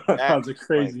is legit back. That's Like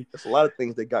crazy. there's a lot of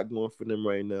things they got going for them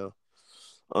right now.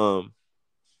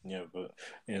 Yeah, but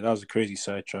that was a crazy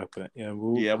sidetrack. But yeah,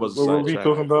 Yeah, it was a what were we sidetrack.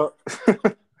 talking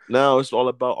about? Now it's all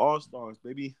about All-Stars,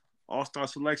 baby. All-Star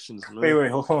selections, man.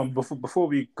 Hold on. Before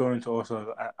we go into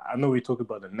also, I know we talked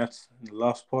about the Nets in the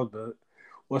last pod, but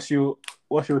what's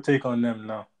your take on them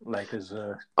now? Like as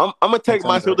I'm gonna take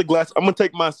my contender. filter glass. I'm gonna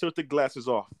take my filter glasses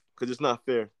off because it's not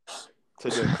fair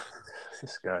today.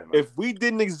 This guy, man. If we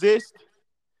didn't exist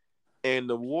and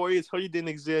the Warriors Hoodie didn't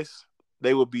exist,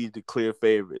 they would be the clear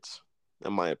favorites,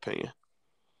 in my opinion.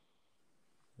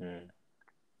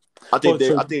 I think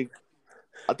they. I think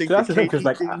So the that's the thing, because KD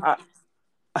like thing.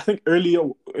 I think earlier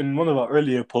in one of our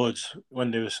earlier pods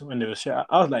when there was shit,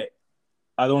 I was like,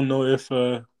 I don't know if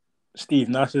Steve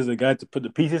Nash is the guy to put the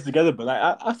pieces together, but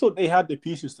like I thought they had the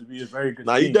pieces to be a very good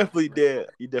Nah, you team. definitely did.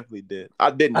 You definitely did.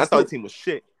 I didn't. I I thought still the team was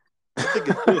shit. I think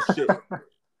it's still shit.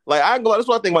 Like I ain't gonna lie, that's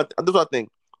what I think about. That's what I think.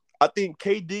 I think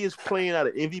KD is playing at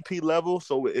an MVP level,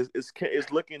 so it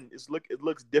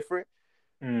looks different.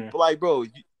 But like, bro,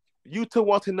 Yuta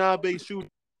Watanabe shoot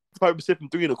 5% from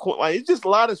 3 in the corner. Like it's just a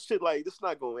lot of shit. Like it's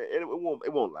not going.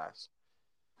 It won't last.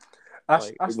 I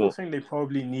still think they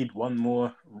probably need one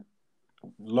more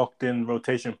locked in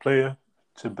rotation player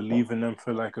to believe in them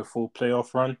for like a full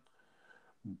playoff run.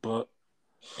 But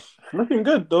looking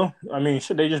good though. I mean,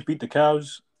 should they just beat the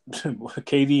Cavs?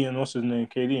 KD and what's his name?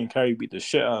 KD and Kyrie beat the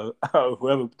shit out of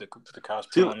whoever the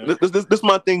Cavs put on them. This is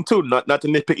my thing too. Not to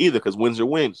nitpick either, because wins are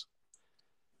wins.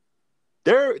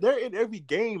 They're in every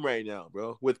game right now,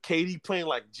 bro. With KD playing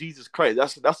like Jesus Christ.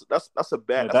 That's a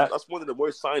bad. That's one of the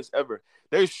worst signs ever.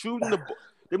 They're shooting them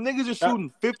niggas are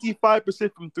shooting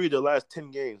 55% from 3 the last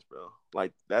 10 games, bro.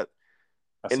 Like that.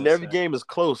 And every game is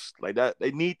close. Like that.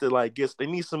 They need to they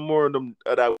need some more of them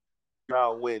that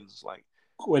wins. Like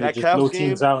where they just blow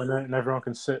teams out and everyone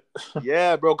can sit.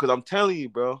 Yeah, bro. Because I'm telling you,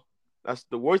 bro. That's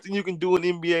the worst thing you can do in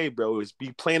the NBA, bro. Is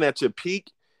be playing at your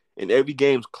peak. And every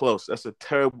game's close. That's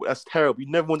terrible. You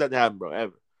never want that to happen, bro,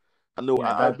 ever. I know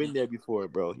I've been there before,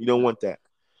 bro. You don't want that.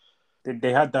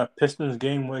 They had that Pistons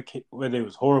game where they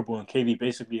was horrible and KD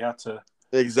basically had to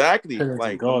exactly.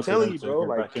 Like I'm telling you, bro.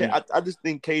 Like I just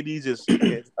think KD's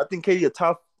I think KD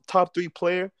a top 3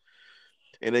 player,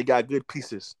 and they got good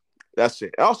pieces. That's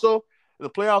it. Also in the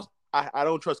playoffs, I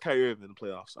don't trust Kyrie Irving in the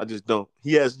playoffs. I just don't.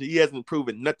 He hasn't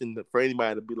proven nothing for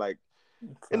anybody to be like.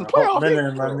 In the playoffs,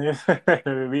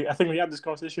 I think we had this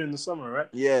conversation in the summer, right?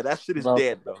 Yeah, that shit is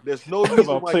dead, bro. There's no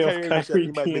reason why Kyrie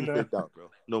should have any benefit out, bro.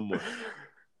 No more.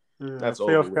 That's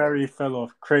playoff Kyrie fell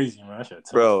off crazy, man.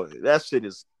 Bro, that shit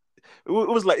is. It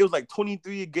was like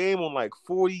 23 a game on like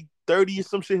 40, 30 or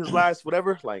some shit. His last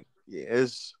whatever. Like, yeah,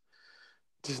 it's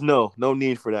just no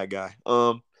need for that guy.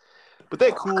 But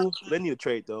they're cool. They need a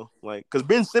trade though, like because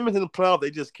Ben Simmons in the playoff, they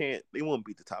just can't. They won't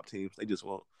beat the top teams. They just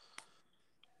won't.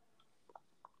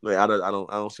 Like I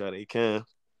don't see how they can.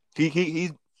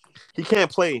 He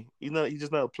can't play. He's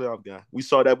just not a playoff guy. We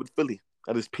saw that with Philly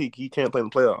at his peak. He can't play in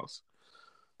the playoffs.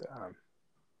 Damn.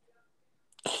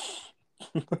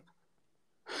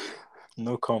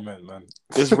 No comment, man.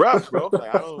 It's rough, bro.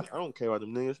 Like I don't care about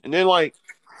them niggas. And then like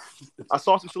I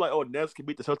saw some shit like, oh, Nets can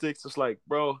beat the Celtics. It's like,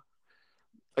 bro.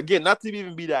 Again, not to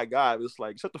even be that guy, but it's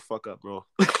like, shut the fuck up, bro.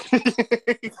 Shut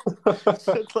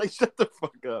the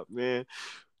fuck up, man.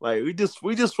 Like we just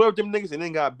swept them niggas and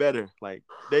then got better. Like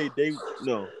they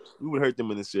no, we would hurt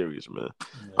them in the series, man.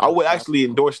 Yeah, I would actually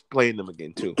endorse playing them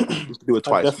again too. Just do it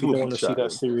twice. I definitely don't want to see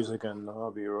that series again. No,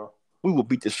 I'll be real. We will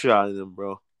beat the shit out of them,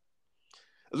 bro.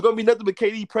 It's gonna be nothing but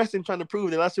KD Preston trying to prove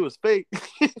that shit was fake.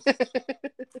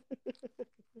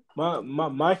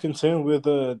 my concern with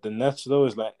the Nets though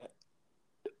is like,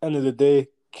 end of the day,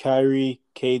 Kyrie,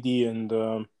 KD,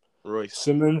 and Royce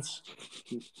Simmons.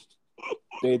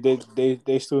 They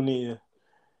still need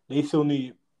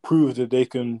to prove that they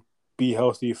can be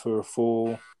healthy for a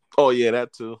full that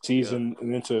too season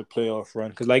and into a playoff run.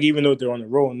 Because like even though they're on the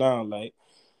roll now, like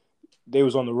they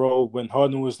was on the roll when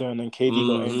Harden was there, and then KD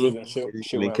got injured and shit.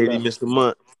 And then KD missed a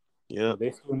month. Yeah, they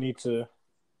still need to.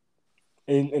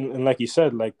 And like you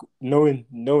said, like knowing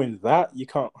that you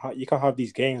can't have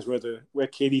these games where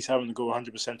KD's having to go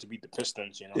 100% to beat the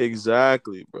Pistons, you know.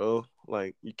 Exactly, bro.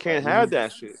 Like you can't have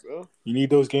that shit, bro. You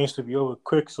need those games to be over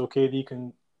quick so KD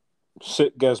can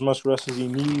get as much rest as he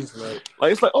needs. Like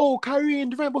it's like, oh, Kyrie and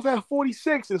Durant both have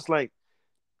 46. It's like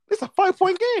it's a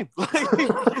 5-point game. Like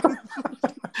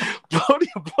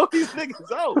blow these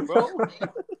niggas out, bro.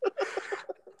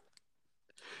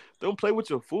 Don't play with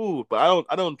your food. But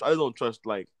I don't trust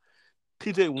like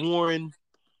TJ Warren,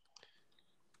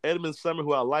 Edmund Summer,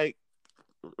 who I like,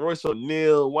 Royce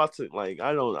O'Neal, Watson. Like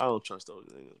I don't trust those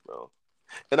niggas, bro.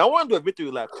 And I want to do a victory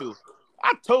lap too.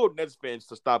 I told Nets fans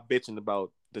to stop bitching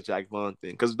about the Jack Vaughn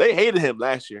thing because they hated him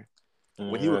last year.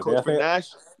 when he was Yeah, coach for Nash,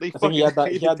 they I think fucking he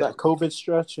hated had that. that COVID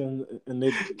stretch, and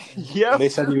Yep. they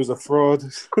said he was a fraud.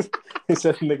 He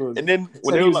said And then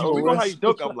when said they he were was like, "Oh, even we know how you worse.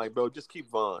 joke," I'm like, "Bro, just keep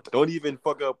Vaughn. Don't even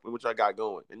fuck up with what I got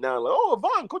going." And now, like, "Oh,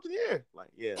 Vaughn, coach of the year." Like,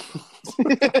 yeah.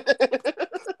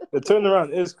 The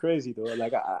turnaround is crazy though.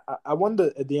 Like I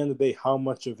wonder at the end of the day how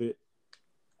much of it,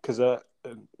 because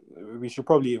we should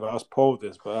probably have asked Paul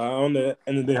this, but I wonder at the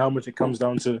end of the day how much it comes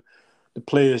down to the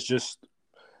players just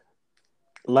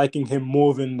liking him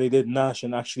more than they did Nash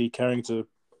and actually caring to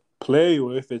play,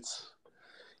 or if it's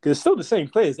because it's still the same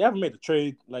players. They haven't made the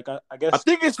trade. Like I I guess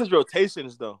think it's his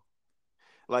rotations though.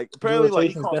 Like the apparently, like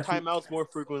he rotations calls definitely. timeouts more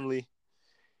frequently.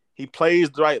 He plays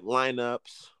the right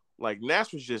lineups. Like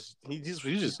Nash was just he just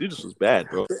was bad,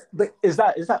 bro. But is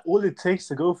that all it takes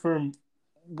to go from?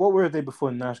 What were they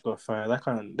before Nash got fired? That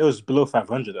kind of, it was below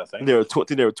 500, I think. They were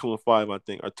 2-5, I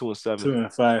think, or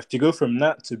 2-7. 2-5 to go from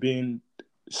that to being,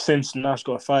 since Nash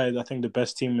got fired, I think the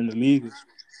best team in the league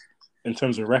in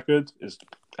terms of record is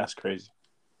that's crazy.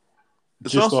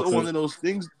 It's Just also off one of of those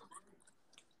things.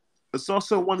 It's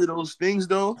also one of those things,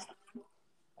 though.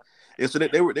 And so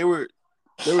they were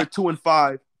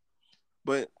 2-5,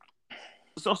 but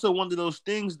it's also one of those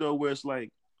things though where it's like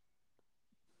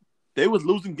they was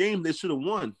losing games they should have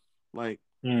won. Like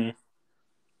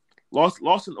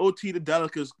lost in OT to Dallas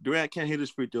because Durant can't hit his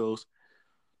free throws.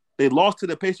 They lost to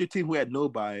the Patriot team who had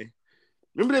nobody.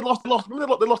 Remember they lost.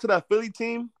 Remember they lost to that Philly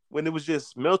team when it was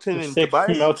just Milton the and six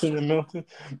Tobias. Milton.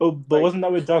 Oh, but Like, wasn't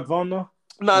that with Doc Vaughn though?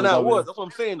 nah, Or was nah, that it was. with That's what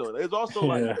I'm saying though. It's also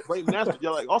like yeah? right now,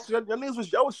 y'all like also y'all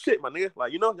niggas y'all was shit, my nigga.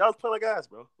 Like y'all was playing like ass,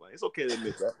 bro. Like it's okay to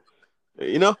admit that.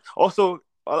 Also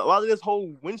a lot of this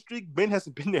whole win streak, Ben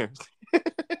hasn't been there.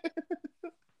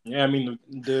 Yeah, I mean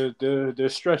the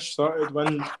stretch started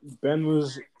when Ben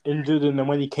was injured, and then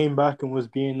when he came back and was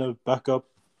being a backup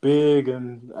big,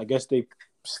 and I guess they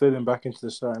slid him back into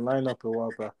the starting lineup a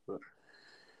while back. But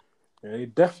yeah, they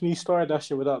definitely started that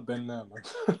shit without Ben there,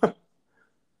 man.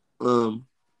 um,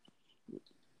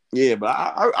 yeah, but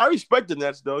I respect the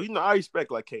Nets though. I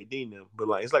respect like KD and them, but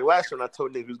like it's like last year when I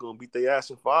told niggas who's gonna beat their ass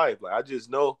in 5. Like I just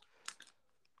know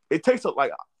it takes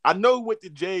like I know what the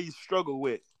Jays struggle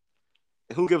with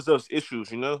and who gives us issues.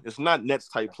 It's not Nets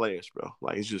type players, bro.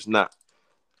 Like it's just not.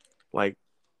 Like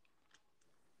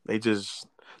they just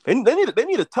they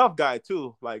need a tough guy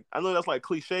too. Like I know that's like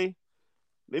cliche.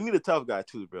 They need a tough guy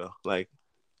too, bro. Like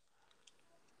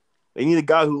they need a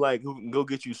guy who can go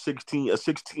get you a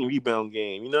 16 rebound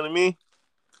game. You know what I mean?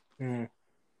 Mm.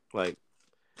 Like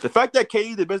the fact that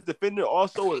KD the best defender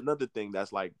also is another thing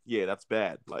that's like, yeah, that's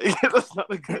bad. Like that's not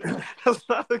a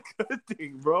good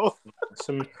thing, bro.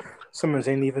 Someone's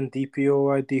ain't even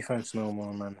DPOY defense no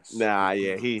more, man. Nah,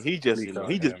 yeah, he just he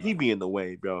man. be in the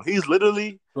way, bro. He's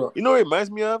literally, But, what it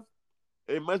reminds me of?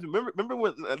 It reminds me. Remember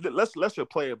when let's your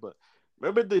player, but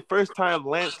remember the first time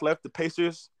Lance left the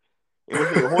Pacers and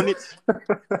went to the Hornets?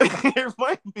 It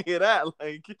reminds me of that.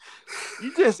 Like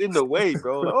you just in the way,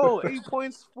 bro. Like, oh, 8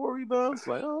 points, 4 rebounds.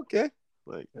 Like, oh, okay.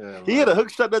 Like yeah, he had a man. hook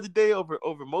shot the other day over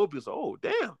Mobley. So, oh,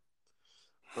 damn.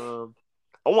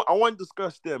 I want to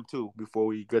discuss them too before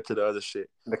we get to the other shit.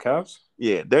 The Cavs?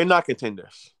 Yeah, they're not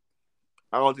contenders.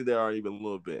 I don't think they are even a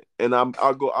little bit. And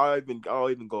I'll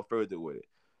even go further with it.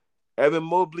 Evan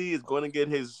Mobley is going to get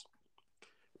his.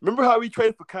 Remember how we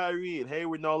traded for Kyrie and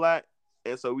Hayward and all that,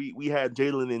 and so we had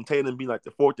Jalen and Tatum be like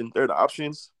the fourth and third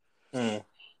options. Mm.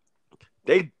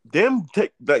 I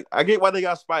get why they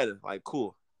got Spider. Like,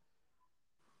 cool.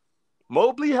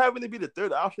 Mobley having to be the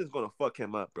third option is gonna fuck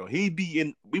him up, bro. He'd be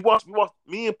in.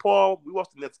 Me and Paul. We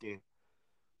watched the Nets game.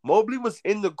 Mobley was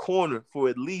in the corner for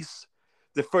at least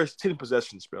the first 10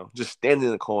 possessions, bro. Just standing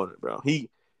in the corner, bro. He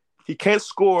can't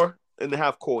score in the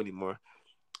half court anymore.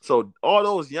 So all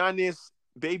those Giannis,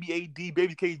 baby AD,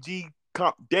 baby KG,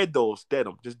 dead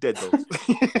them, just dead those.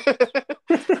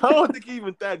 I don't think he's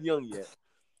even that young yet.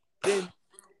 Then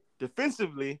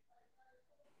defensively,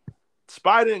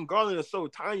 Spider and Garland are so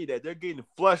tiny that they're getting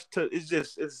flushed to.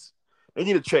 They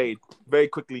need a trade very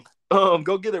quickly.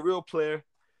 Go get a real player.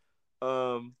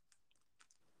 I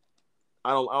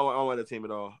don't want the team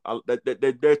at all.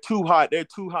 They're too high. They're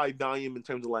too high volume in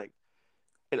terms of like.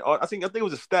 And I think it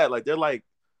was a stat like they're like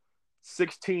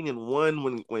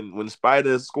 16-1 when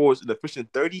Spider scores an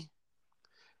efficient 30.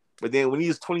 But then when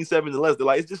he's 27 and less, they're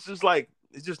like it's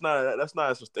just not that's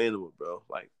not sustainable, bro.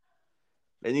 Like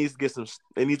they need to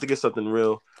get something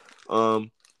real.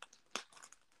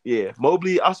 Yeah,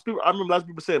 Mobley. I remember lots of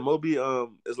people saying Mobley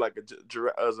is like a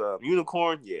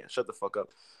unicorn. Yeah, shut the fuck up.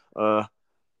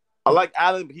 I like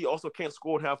Allen, but he also can't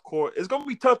score in half court. It's gonna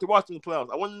be tough to watch in the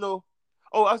playoffs. I want to know.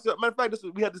 Oh, matter of fact,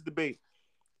 we had this debate.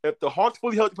 If the Hawks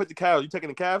fully healthy play the Cavs, you taking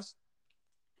the Cavs?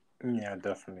 Yeah,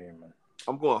 definitely, man.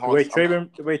 I'm going The way Hawks.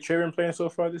 Trey been playing so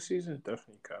far this season,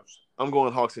 definitely Cavs. I'm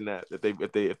going Hawks in that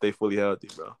if they fully healthy,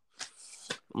 bro.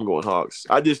 I'm going Hawks.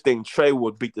 I just think Trey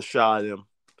would beat the shot out of them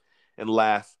and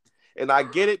laugh. And I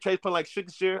get it. Trey's playing like shit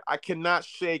this year. I cannot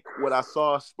shake what I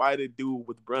saw Spider do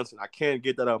with Brunson. I can't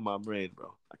get that out of my brain,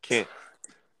 bro. I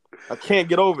can't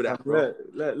get over that, bro.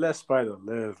 Let Spider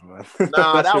live, man.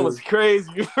 Nah, that was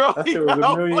crazy, bro. That He shit was a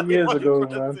got million played years by ago, man.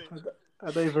 Brunson. I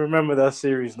don't even remember that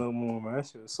series no more, man. That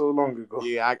shit was so long ago.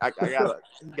 Yeah, I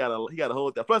gotta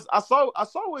hold that. Plus, I saw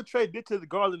what Trey did to the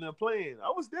Garland and playing. I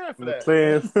was there for that.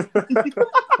 Playing.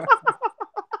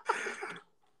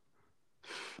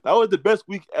 That was the best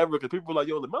week ever because people were like,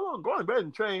 "Yo, LaMelo and Garland better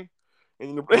than Trey." And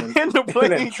in the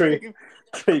playing Trey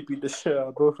beat the shit out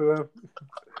of both of them.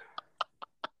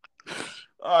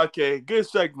 Okay, good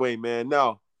segue, man.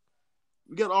 Now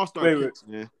we got All-Star picks,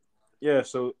 man. Yeah,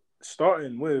 so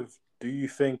starting with, do you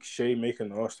think Shea making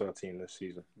the All-Star team this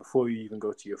season before you even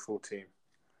go to your full team?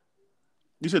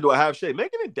 You said, do I have Shea?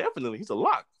 Making it, definitely. He's a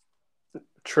lock.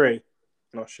 Trey,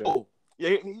 not Shea. Oh,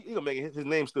 yeah, he gonna make it. His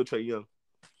name's still Trey Young.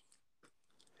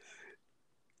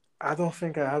 I don't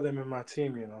think I have them in my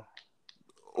team, you know.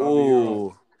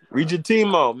 Oh, read your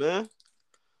team out, man.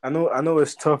 I know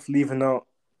it's tough leaving out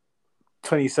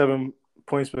 27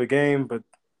 points per game, but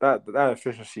that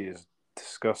efficiency is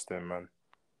disgusting, man.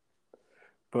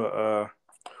 But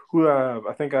who do I have?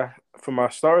 I think for my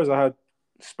stars I had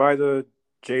Spider,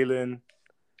 Jalen,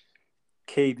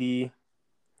 KD.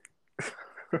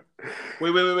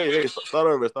 Wait. Start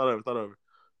over.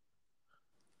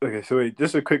 Okay, so wait,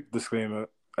 just a quick disclaimer.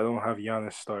 I don't have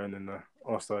Giannis starting in the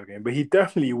All-Star game, but he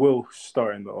definitely will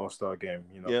start in the All-Star game,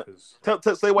 you know. Yeah.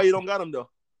 Say why you don't got him, though.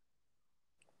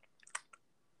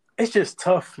 It's just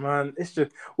tough, man. It's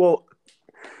just,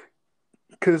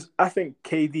 because I think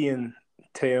KD and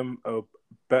Tatum are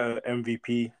better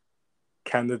MVP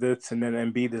candidates, and then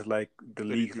Embiid is like the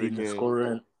league's leading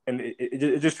scorer, and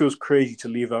it just feels crazy to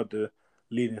leave out the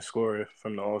leading scorer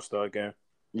from the All-Star game.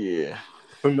 Yeah.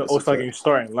 From the All-Star game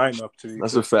starting lineup too.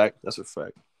 That's a fact.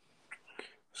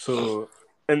 So,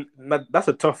 and that's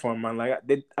a tough one, man. Like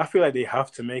I feel like they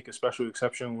have to make a special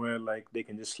exception where like they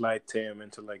can just slide Tatum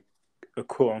into like a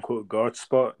quote unquote guard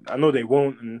spot. I know they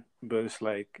won't, but it's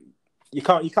like you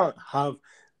can't have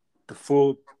the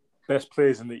four best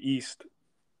players in the East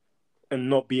and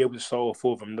not be able to start all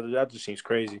four of them. That just seems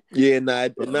crazy. Yeah,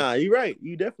 you're right.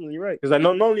 You're definitely right. Because like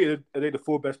not only are they the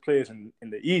four best players in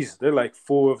the East, they're like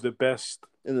four of the best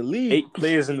in the league, 8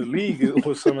 players in the league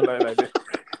or something like that.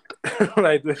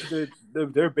 Like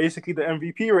they're basically the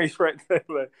MVP race right there.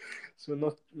 Like,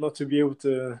 so not to be able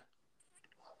to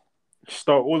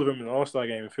start all of them in the All-Star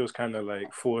game, it feels kind of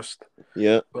like forced.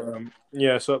 Yeah. But,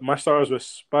 so my stars were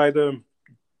Spider.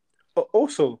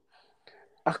 Also,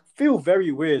 I feel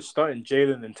very weird starting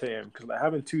Jalen and Tatum because like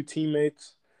having two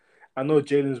teammates. I know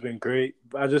Jalen's been great,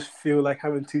 but I just feel like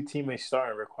having two teammates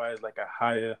starting requires like a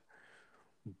higher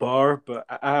bar. But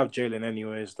I have Jalen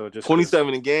anyways, though. Just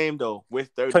 27 a game though with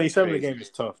 30. 27 a game is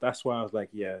tough. That's why I was like,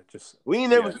 we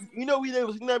never seen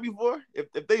that before.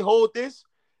 If they hold this,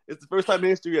 it's the first time in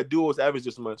history a duo has averaged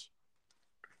this much.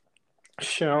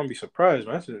 Shit, I don't be surprised,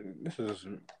 man. This is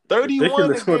 31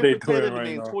 ridiculous what they're doing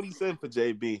right now. 27 for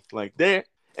JB, like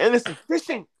and it's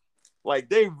efficient. Like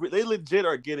they legit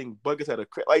are getting buckets at a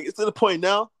like it's to the point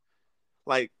now.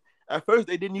 Like at first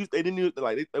they didn't use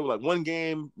like they were like one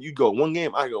game you go, one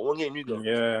game I go, one game you go.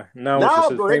 Yeah, now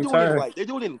bro, they're doing it like they're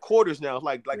doing it in quarters now.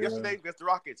 Like yesterday against the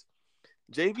Rockets,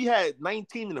 JB had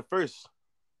 19 in the first.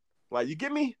 Like you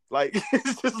get me? Like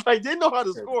it's just like they know how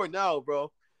to score now,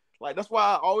 bro. Like that's why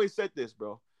I always said this,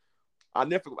 bro. I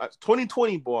never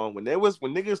 2020 born when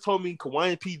niggas told me Kawhi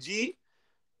and PG,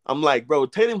 I'm like, bro,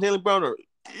 Tatum, Jaylen Brown are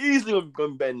easily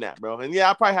gonna be better than that, bro. And yeah,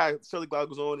 I probably had silly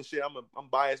goggles on and shit. I'm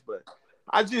biased, but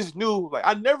I just knew like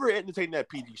I never entertained that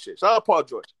PG shit. Shout out Paul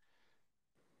George.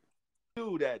 I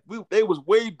knew that they was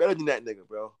way better than that nigga,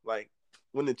 bro. Like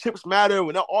when the chips matter,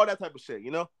 when all that type of shit,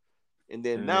 you know. And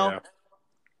then now,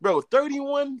 bro,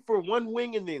 31 for one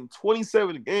wing and then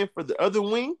 27 again for the other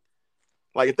wing.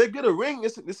 Like if they get a ring,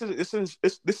 this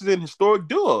is an historic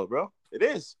duo, bro. It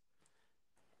is.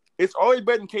 It's always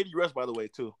better than KD Russ, by the way,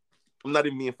 too. I'm not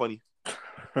even being funny.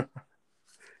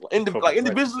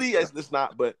 Individually, it's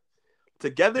not, but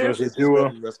together, it's better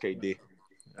than Russ KD.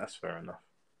 That's fair enough.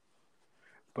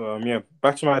 But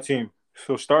back to my team.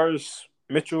 So stars: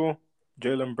 Mitchell,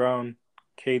 Jaylen Brown,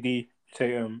 KD,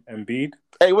 Tatum, Embiid.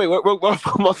 Hey, wait, one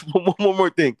more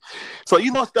thing. So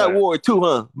you lost that war too,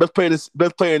 huh? Best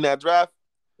player in that draft.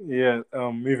 Yeah.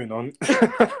 Moving on.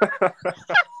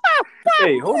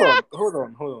 Hey, hold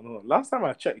on. Last time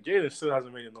I checked, Jalen still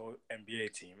hasn't made an all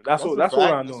NBA team. That's That's all. a That's all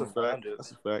fact. I That's a know. fact. I'm just,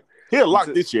 That's a fact. He'll I'm lock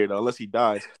just this year though, unless he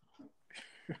dies.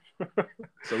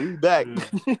 So we back.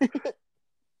 yeah.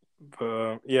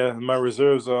 But yeah, my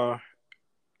reserves are,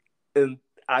 and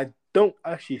I don't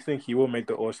actually think he will make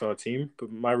the All Star team.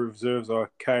 But my reserves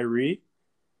are Kyrie,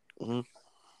 Mhm.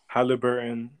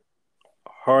 Halliburton,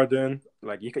 Harden.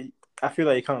 Like you can, I feel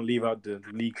like you can't leave out the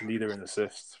league leader in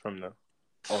assists from the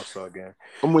All Star game.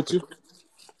 I'm with But you.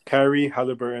 Kyrie,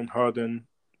 Halliburton, Harden,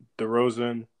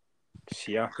 DeRozan,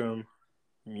 Siakam,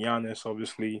 Giannis,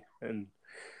 obviously, and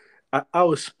I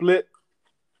was split.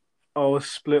 I was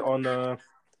split on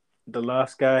the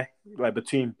last guy, like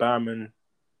between Bam and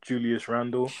Julius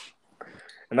Randle,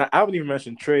 and I haven't even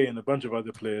mentioned Trey and a bunch of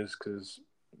other players because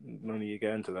no need to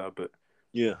get into that. But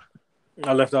Yeah.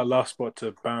 I left that last spot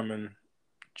to Bam and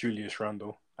Julius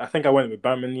Randle. I think I went with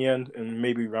Bam in the end, and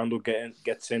maybe Randle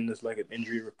gets in as like an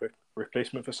injury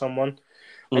replacement for someone.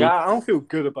 Like Mhm. I don't feel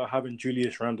good about having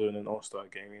Julius Randle in an All Star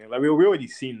game. You know? Like we already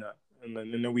seen that, and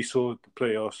then we saw the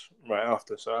playoffs right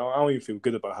after. So I don't even feel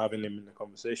good about having him in the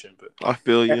conversation. But I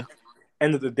feel at you. the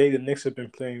end of the day, the Knicks have been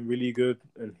playing really good,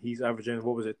 and he's averaging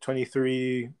what was it,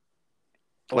 23,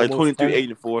 Like almost 23, 10. 8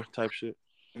 and 4 type shit.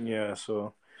 Yeah,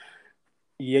 so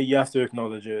yeah, you have to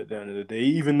acknowledge it at the end of the day,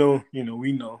 even though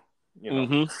we know, you know,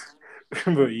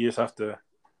 Mm-hmm. but you just have to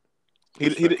He, he,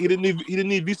 respect he didn't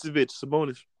need Vucevic,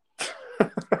 Sabonis.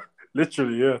 it.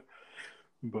 Literally, yeah.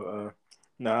 But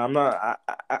nah, I'm not.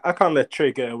 I can't let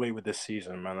Trey get away with this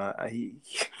season, man.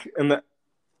 And that,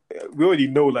 we already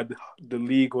know like the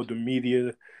league or the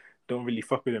media don't really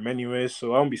fuck with him anyways.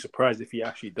 So I won't be surprised if he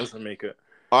actually doesn't make it.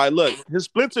 All right, look, his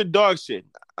splits are dog shit.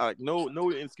 No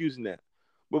excusing that.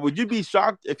 But would you be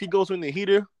shocked if he goes in the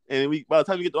heater and by the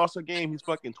time you get the All-Star game, he's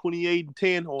fucking 28 and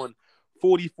 10 on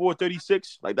 44,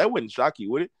 36? Like that wouldn't shock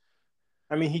you, would it?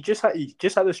 I mean, he just had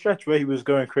a stretch where he was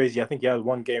going crazy. I think he had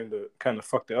one game that kind of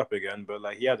fucked it up again, but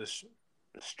like he had a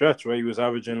stretch where he was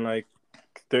averaging like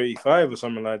 35 or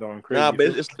something like that on Nah, crazy but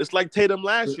efficient. it's like Tatum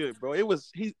last year, bro. It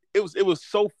was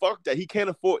so fucked that he can't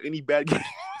afford any bad games.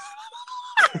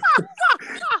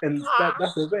 And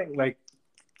that's the thing, like,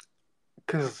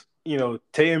 because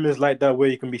Tatum is like that where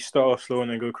you can be start off slow and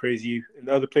then go crazy. And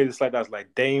the other players like that's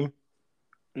like Dame,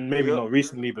 maybe Yep. not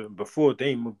recently, but before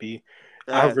Dame would be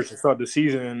average Ass. to start the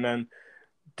season, and then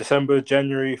December,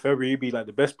 January, February, he'd be like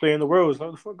the best player in the world.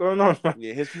 What the fuck going on?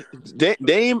 Yeah, his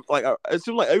Dame, like it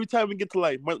seems like every time we get to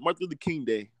like Martin Luther King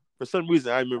Day, for some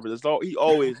reason I remember this.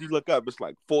 He look up, it's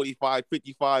like 45,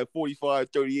 55, 45,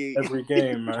 38. Every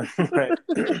game, man.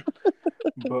 Like,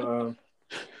 but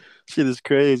Shit is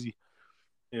crazy.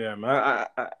 yeah, man,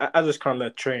 I just can't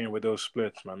let train with those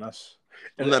splits, man. That's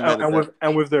I'm and not mad at and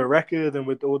that. with the record and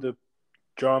with all the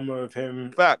drama of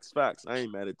him, Facts. I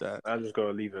ain't mad at that. I just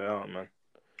gotta leave it out, man.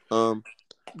 Um,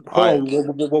 all Hold right.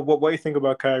 on, what do you think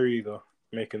about Kyrie though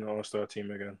making the All Star team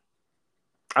again?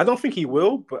 I don't think he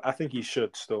will, but I think he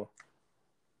should still.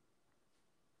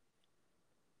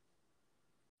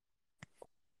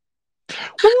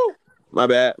 Woo! My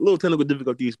bad. Little technical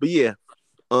difficulties, but yeah.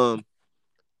 Um,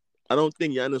 I don't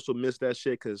think Giannis will miss that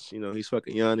shit because he's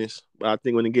fucking Giannis. But I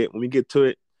think when we get to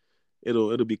it,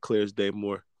 it'll be clear as day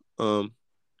more. Um,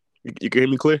 you can hear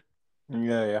me clear?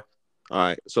 Yeah, yeah. All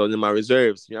right. So then my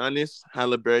reserves: Giannis,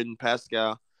 Halliburton,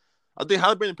 Pascal. I think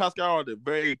Halliburton and Pascal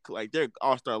are they're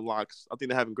all-star locks. I think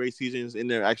they're having great seasons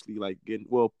and they're actually like getting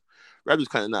Raptors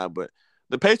kind of not, but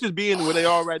the Pacers being where they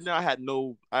are right now, I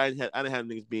didn't have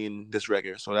niggas being this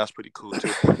record, so that's pretty cool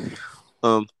too.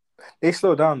 Um, They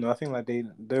slowed down though. I think like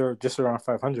they're just around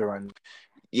 500 right now.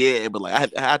 yeah, but like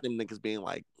I had them niggas being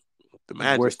like the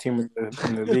Magic, Worst team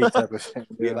in the league type of shit.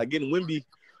 yeah, Yeah. like getting Wimby,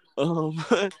 um,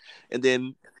 and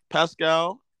then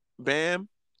Pascal, Bam,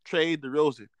 trade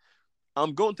DeRozan.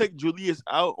 I'm going to take Julius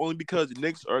out only because the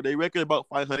Knicks are they record about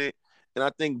 500, and I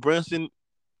think Brunson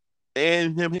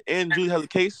and him and Julius has a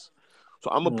case. So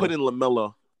I'm gonna put in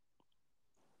LaMelo.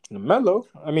 Melo,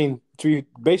 I mean,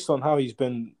 based on how he's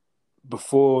been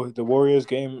before the Warriors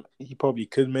game, he probably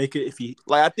could make it if he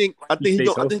Like I think he stays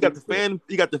go. I think healthy. But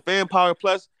he got the fan power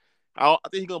plus. I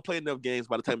think he's gonna play enough games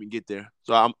by the time we get there.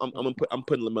 So I'm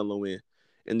putting LaMelo in,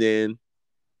 and then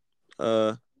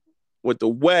uh with the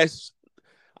West,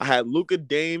 I had Luka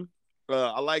Dame.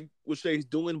 I like what Shea's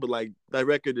doing, but like that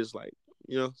record is like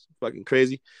fucking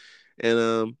crazy.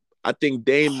 And I think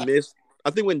Dame missed. I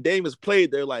think when Dame is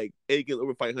played, they're like 8 games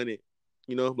over 500.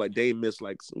 Like Dame missed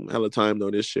like some hella time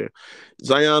though this year.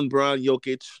 Zion, Brown,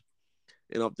 Jokic,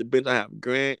 and off the bench I have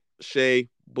Grant, Shea,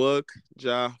 Book,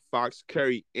 Ja, Fox,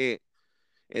 Curry, Ant,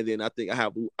 and then I think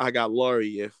I got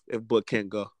Laurie if Book can't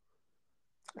go.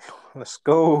 Let's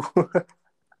go.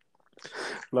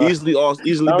 Like, Easily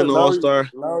been an all-star.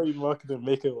 Lowry marketing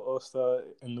make it all-star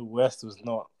in the West was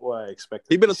not what I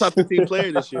expected. He been a top 15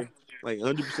 player this year. Like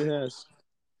 100% has.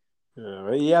 Yeah,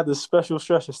 right. He had a special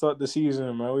stretch to start the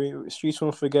season, man. Streets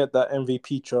won't forget that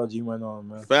MVP charge he went on,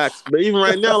 man. Facts. But even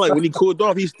right now, like when he cooled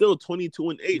off, he's still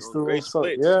 22-8 He's on still great so,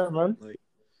 splits. yeah, man. Like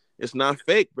it's not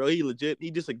fake, bro. He legit.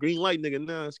 He just a green light nigga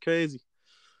now. It's crazy.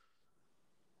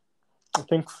 I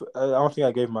don't think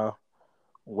I gave my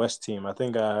West team. I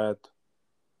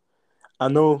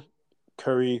know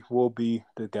Curry will be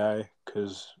the guy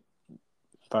because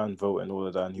fan vote and all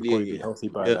of that, and he'll probably be healthy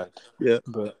by that. Yeah.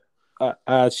 But I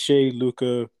had Shea,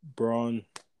 Luka, Braun,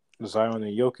 Zion,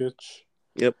 and Jokic.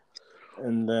 Yep.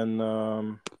 And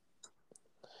then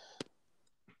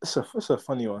it's a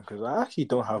funny one because I actually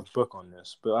don't have Book on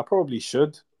this, but I probably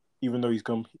should, even though he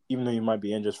might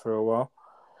be injured for a while.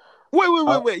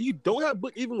 Wait. You don't have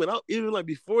Book even like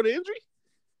before the injury?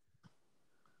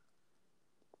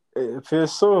 It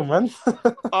appears so, man.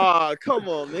 Come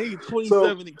on, man. He's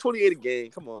 27, 28 a game.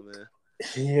 Come on, man.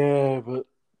 Yeah, but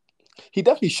he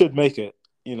definitely should make it.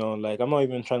 You know, like I'm not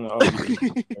even trying to argue.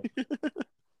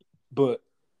 But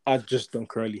I just don't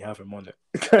currently have him on it.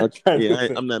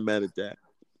 I'm not mad at that.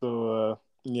 So,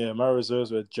 my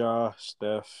reserves were Ja,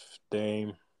 Steph,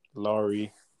 Dame,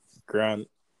 Lowry, Grant,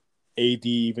 AD,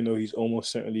 even though he's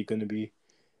almost certainly going to be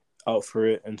out for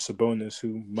it, and Sabonis,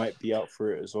 who might be out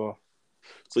for it as well.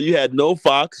 So you had no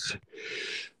Fox,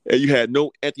 and you had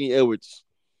no Anthony Edwards.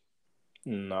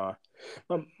 Nah.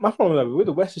 My problem with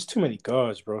the West is too many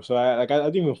guards, bro. So I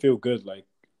didn't even feel good, like,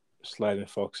 sliding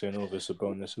Fox in over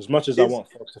Sabonis. As much as I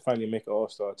want Fox to finally make an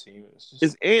all-star team.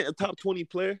 Is Ant a top 20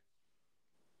 player?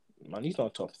 Man, he's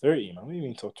not top 30, man. What do you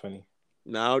mean top 20?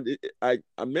 Now, I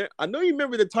know you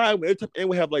remember the time when Ant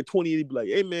would have like 20, he'd be like,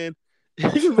 hey, man, you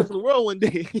can for the world one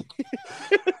day.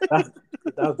 that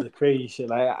was the crazy shit.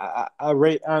 Like, I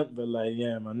rate Ant, but, like,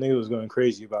 yeah, my nigga was going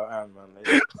crazy about Ant, man.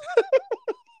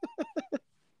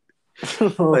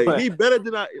 Like, he better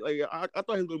than I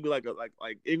thought he was gonna be like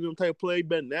Ingram type play,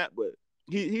 better than that, but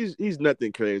he's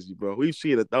nothing crazy, bro. We've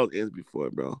seen 1,000 ends before,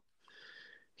 bro.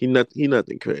 He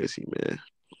nothing crazy, man.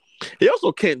 He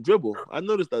also can't dribble. I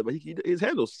noticed that, but his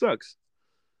handle sucks.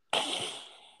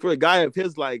 For a guy of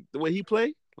his, like the way he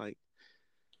play, like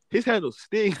his handle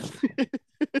stinks.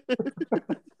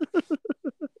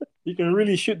 He can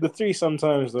really shoot the three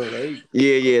sometimes, though. Like,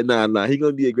 Nah. He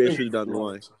gonna be a great shooter down the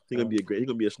line. He gonna be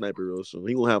a sniper real soon.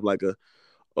 He gonna have like a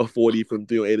 40 from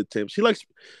 3 or 8 attempts. He likes,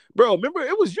 bro. Remember,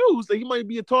 it was you who said he might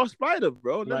be a tall spider,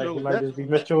 bro. He might just be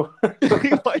Mitchell. He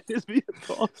might just be a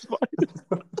tall spider.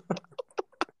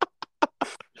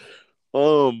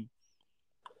 And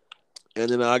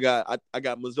then I got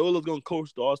Mazzola's gonna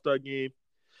coach the All-Star game,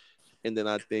 and then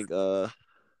I think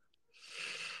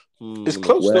it's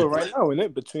close though right now, isn't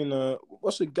it? Between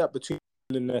what's the gap between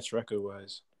the Nets record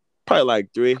wise? Probably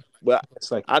like 3, but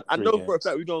it's like I know games. for a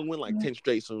fact we're gonna win like 10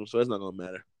 straight soon, so it's not gonna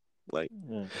matter. Like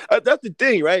that's the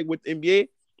thing, right? With NBA,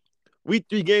 we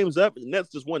 3 games up, and the Nets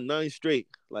just won 9 straight.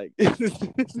 Like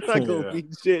it's not gonna be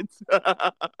shit.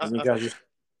 And you guys just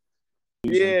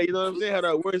yeah, you know what I'm saying? Had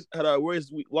our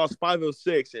worst we lost 5 or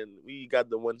 6, and we got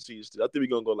the 1 seed still. I think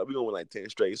we're gonna win like 10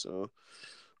 straight. So,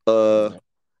 I'm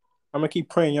gonna keep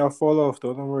praying y'all fall off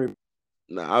though. Don't worry.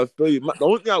 Nah, I feel you. The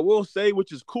only thing I will say,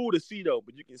 which is cool to see though,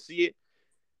 but you can see it.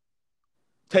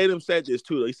 Tatum said this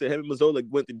too. Though. He said him and Mazzola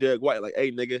went to Derek White like,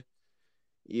 "Hey, nigga,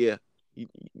 yeah,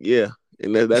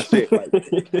 and that's it." Like,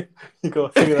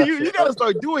 you gotta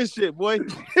start doing shit, boy.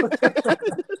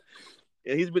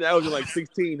 And he's been averaging like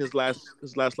 16 his last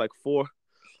like 4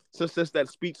 since that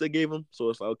speech they gave him.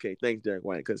 So it's like, okay, thanks, Derek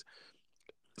White. Because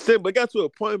but it got to a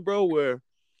point, bro, where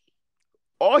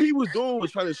all he was doing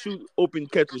was trying to shoot open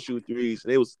catch and shoot threes.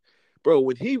 And it was, bro,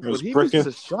 when he misses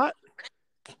a shot,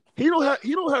 he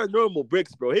don't have normal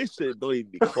bricks, bro. His shit don't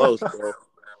even be close, bro.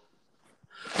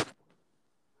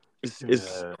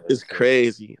 It's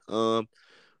crazy.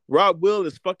 Rob Will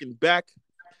is fucking back.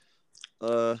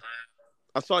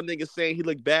 I saw niggas saying he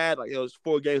looked bad, like it was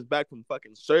 4 games back from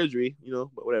fucking surgery, you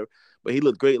know, but whatever. But he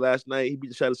looked great last night. He beat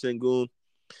the shot of Sengun.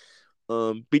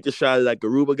 Beat the shot of that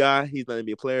Garuba guy. He's not gonna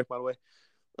be a player, by the way.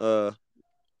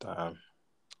 Damn.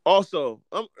 Also,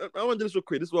 I'm gonna do this real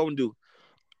quick. This is what I'm gonna do.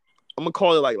 I'm gonna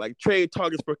call it like trade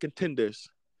targets for contenders.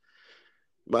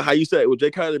 But how you said, well,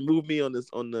 Jay Crowder moved me on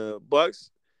the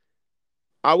Bucks.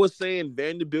 I was saying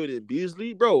Vanderbilt and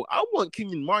Beasley, bro. I want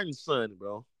Kenyon Martin's son,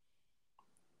 bro.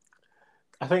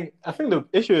 I think the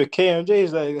issue with KMJ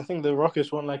is that I think the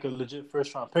Rockets want like a legit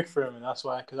first round pick for him, and that's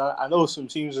why. Because I know some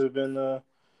teams have been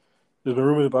there's been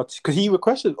rumors about because he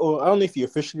requested, or I don't know if he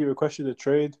officially requested a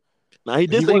trade Now he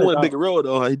did He say he wanted wanted a out. bigger role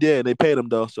though. He did. They paid him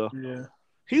though, so Yeah.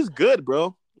 he's good,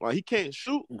 bro. Like he can't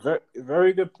shoot. Very,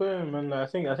 very good player, man. I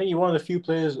think he one of the few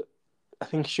players. I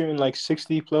think shooting like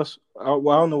 60 plus. Well,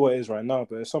 I don't know what it is right now,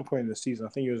 but at some point in the season, I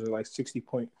think he was at like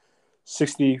 60%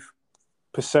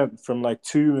 from like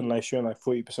two and like shooting like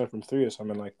 40% from three or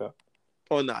something like that.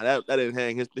 Oh no, that didn't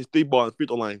hang. His 3 ball and free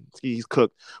throw line, he's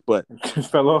cooked. But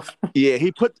Fell off. yeah,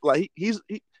 he put like he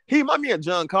remind me of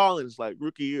John Collins, like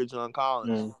rookie year John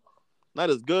Collins. Mm. Not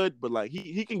as good, but like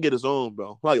he can get his own,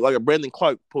 bro. Like a Brandon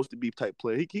Clark supposed to be type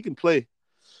player. He can play.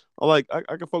 I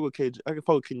can fuck with KJ. I can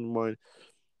fuck with Kenyon Martin.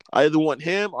 I either want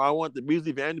him or I want the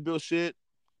Beasley Vanderbilt shit.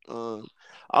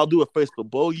 I'll do a face for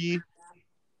Bogey.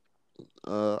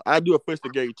 I do a face for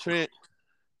Gary Trent.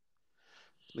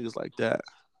 Niggas like that.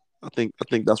 I think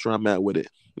that's where I'm at with it.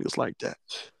 Niggas like that.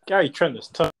 Gary Trent is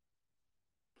tough.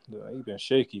 He been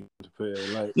shaky to put it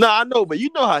like. Nah, I know, but you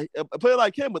know how a player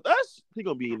like him with us, he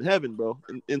gonna be in heaven, bro.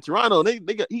 In Toronto, they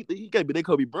got he gotta be their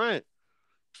Kobe Bryant.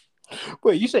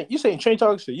 Wait, you saying Trent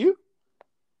talks to you?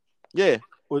 Yeah.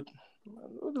 What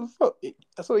the fuck?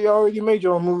 I thought you already made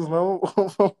your own move, man.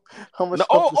 How much?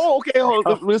 No, okay. Hold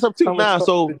on. It's up to How much now.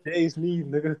 So the Jays need,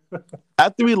 nigga?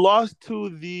 after we lost to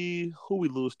who we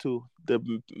lose to the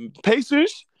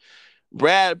Pacers,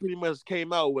 Brad pretty much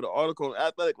came out with an article on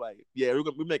Athletic like, yeah,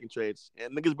 we're making trades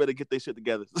and niggas better get their shit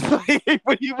together.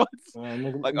 Pretty much,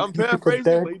 like I'm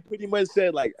paraphrasing, but he pretty much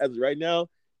said like as of right now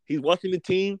he's watching the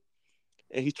team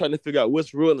and he's trying to figure out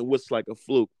what's real and what's like a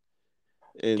fluke.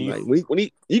 And like when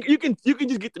he you can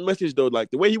just get the message though,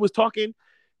 like the way he was talking,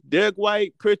 Derek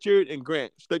White, Pritchard, and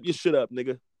Grant, step your shit up,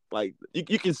 nigga. Like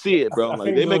you can see it, bro.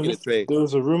 Like they making a trade. There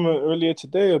was a rumor earlier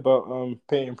today about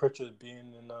Peyton Pritchard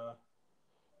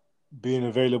being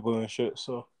available and shit.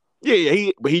 So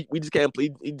yeah, we just can't play.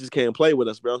 He just can't play with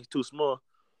us, bro. He's too small.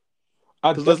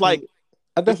 I definitely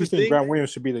think thing. Grant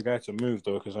Williams should be the guy to move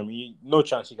though, because I mean, no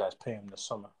chance you guys pay him this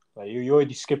summer. Like you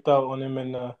already skipped out on him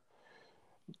in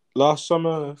last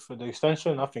summer for the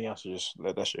extension. I think you should just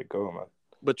let that shit go, man.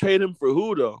 But trade him for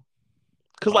who though?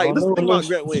 Because like this is the thing about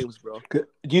Grant Williams, bro. Do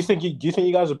you think you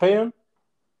guys will pay him?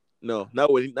 No, not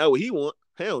what he want.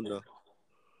 Hell no.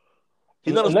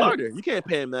 He's not a starter. You can't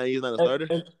pay him now. He's not a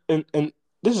starter. And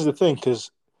this is the thing, because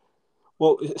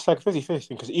it's like 50-50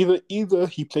 thing, because either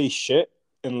he plays shit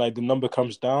and like the number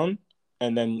comes down,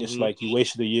 and then it's like you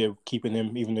wasted a year keeping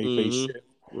him even though he plays shit,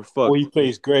 or he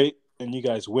plays great and you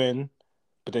guys win,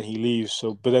 but then he leaves.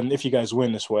 So, but then if you guys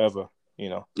win, it's whatever, you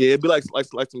know. Yeah, it'd be like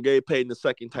some Gary Payton the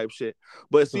second type shit.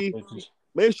 But see,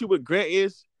 main issue with Grant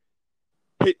is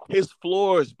his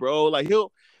floors, bro. Like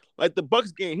he'll. Like the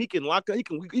Bucks game, he can lock up. He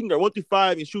can go 1 through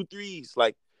 5 and shoot threes.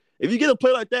 Like if you get a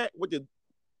play like that with the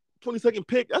 22nd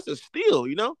pick, that's a steal,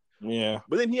 you know. Yeah.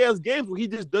 But then he has games where he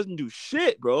just doesn't do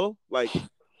shit, bro. Like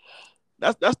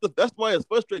that's why it's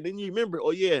frustrating. Then you remember, oh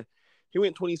yeah, he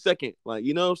went 22nd. Like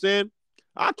you know what I'm saying?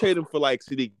 I trade him for like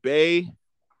Sadiq Bey.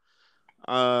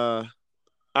 I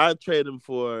trade him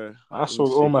for. I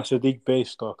sold all my Sadiq Bey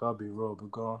stock. I'll be real,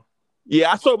 but gone.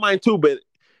 Yeah, I sold mine too, but.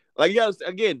 Like, you guys,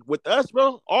 again, with us,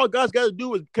 bro, all guys got to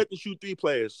do is cut and shoot 3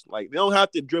 players. Like, they don't have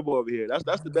to dribble over here.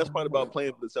 That's the best part about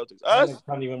playing for the Celtics. Us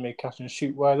can't even make catch and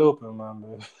shoot wide open,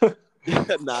 man.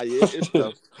 nah, yeah, it's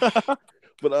tough.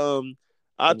 But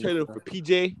I traded for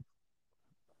PJ.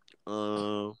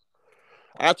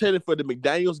 I traded for the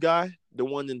McDaniels guy, the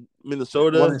one in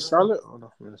Minnesota. One in Charlotte? Oh,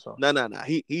 no, Minnesota. Nah.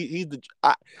 He's the.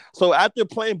 So after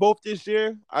playing both this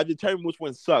year, I determined which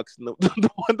one sucks. The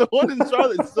one in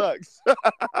Charlotte sucks.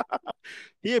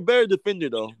 He a better defender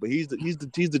though, but he's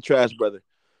the trash brother.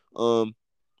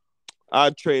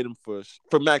 I'd trade him for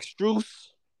Max Strus.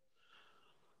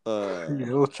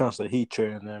 No chance that he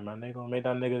trading there, man. They gonna make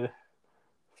that nigga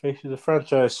face of the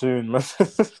franchise soon, man.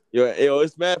 Yo,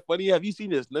 it's mad funny. Have you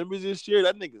seen his numbers this year?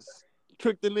 That nigga's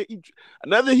tricked the Heat.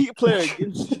 Another Heat player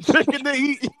tricking the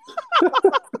Heat.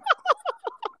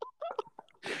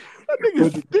 That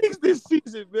nigga stinks this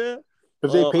season, man.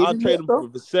 I'll trade him for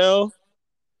Vassell.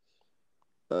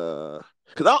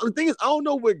 Because the thing is, I don't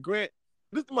know what Grant.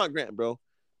 This is my Grant, bro.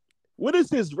 What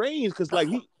is his range? Because like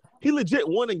he legit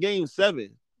won in Game 7.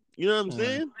 You know what I'm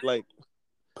saying? Like,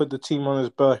 put the team on his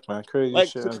back, man. Crazy like,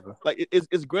 shit ever. Like,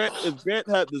 does Grant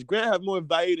have more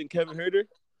value than Kevin Huerter?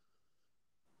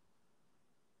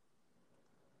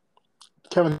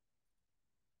 Kevin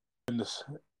in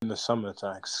the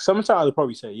summertime. Summertime, I'd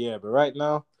probably say yeah, but right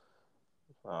now,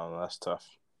 I don't know. That's tough.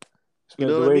 You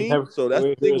know what I mean? So that's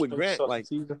the thing with Grant. Like,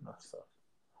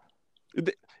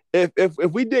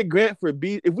 if we did Grant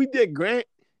if we did Grant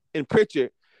and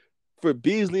Pritchard for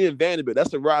Beasley and Vanderbilt,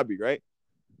 that's a robbery, right?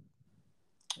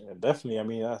 Yeah, definitely. I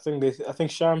mean, I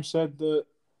think Sham said that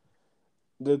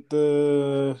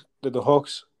the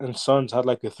Hawks and Suns had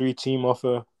like a 3-team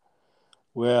offer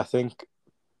where I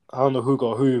don't know who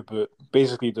got who, but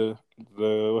basically the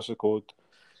what's it called?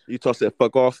 Utah said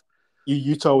fuck off.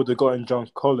 Utah would have gotten John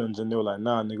Collins, and they were like,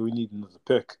 nah, nigga, we need another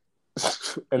pick.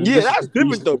 And Yeah, this is that's the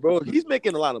different reason. though, bro. He's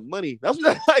making a lot of money. That's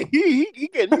what like he's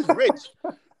rich.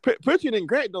 Pritchard and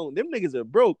Grant don't. Them niggas are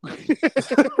broke.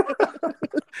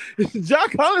 John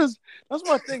Collins. That's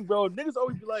my thing, bro. Niggas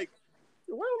always be like,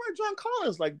 "Why do I like John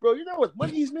Collins?" Like, bro, you know what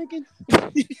money he's making?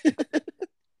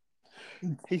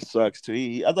 He sucks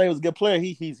too. I thought he was a good player.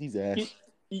 He's ass.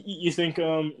 You think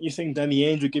Danny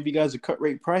Ainge would give you guys a cut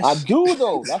rate price? I do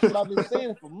though. That's what I've been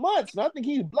saying for months, and I think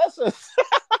he's blessed us.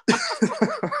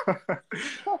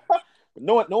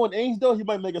 No one Ainge though, he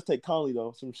might make us take Conley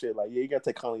though. Some shit like, yeah, you gotta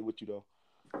take Conley with you though.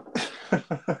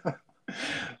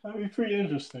 That'd be pretty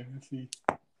interesting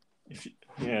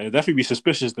yeah, it'd definitely be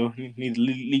suspicious though. You need the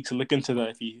league to look into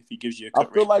that if he gives you a cut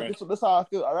I feel rate like price. this how I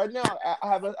feel right now.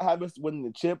 I have us winning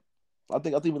the chip. I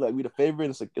think we the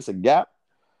favorite. It's a gap.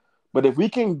 But if we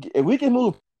can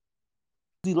move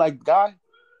like guy,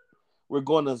 we're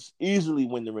going to easily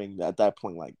win the ring at that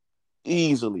point. Like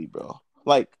easily, bro.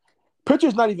 Like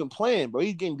Pritchard's not even playing, bro.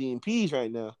 He's getting DNPs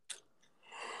right now.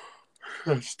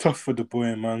 It's tough for the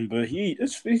boy, man. But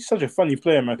he's such a funny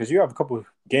player, man. Because you have a couple of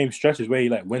game stretches where he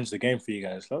like wins the game for you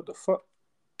guys. Like, what the fuck?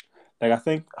 Like I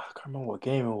can't remember what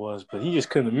game it was, but he just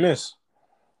couldn't miss.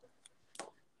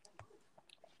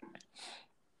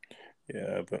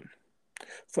 Yeah, but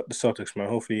fuck the Celtics, man.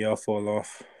 Hopefully y'all fall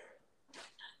off.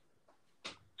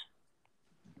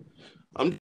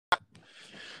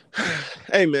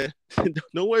 Hey man,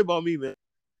 don't worry about me, man.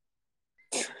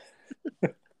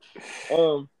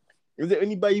 Is there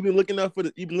anybody you've been looking at for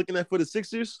the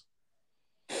Sixers?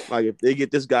 Like if they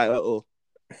get this guy,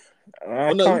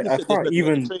 I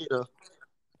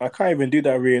can't even do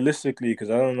that realistically because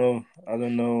I don't know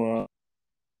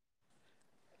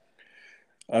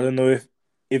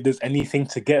if there's anything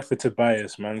to get for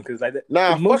Tobias, man. Because like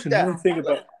the most annoying thing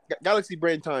about Galaxy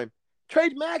brain time,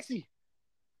 trade Maxey.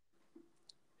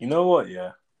 You know what?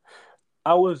 Yeah,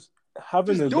 I was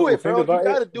having Just a do little it, think bro. about You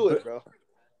gotta it. do it, bro.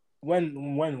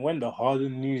 When the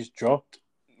Harden news dropped,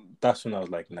 that's when I was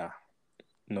like, nah,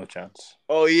 no chance.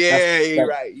 Oh yeah, you're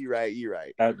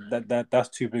right. That's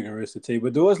too big a risk to take.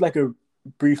 But there was like a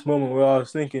brief moment where I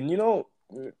was thinking,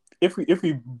 if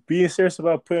we being serious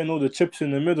about putting all the chips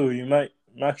in the middle,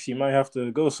 Maxey might have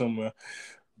to go somewhere.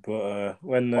 But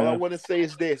all I want to say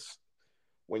is this: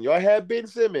 when y'all had Ben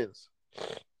Simmons,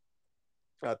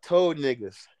 I told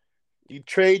niggas, you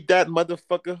trade that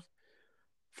motherfucker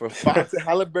for Fox and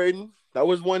Halliburton. That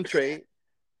was one trade.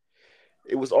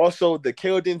 It was also the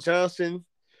Keldon Johnson,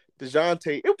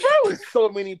 DeJounte. It was so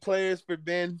many players for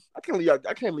Ben. I can't leave y'all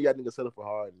niggas settle for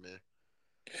Harden, man.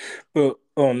 But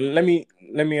let me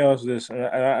ask this.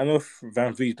 I know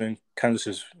Van Vliet's been kind of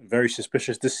very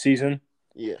suspicious this season.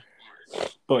 Yeah.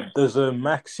 But does a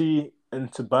Maxey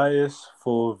and Tobias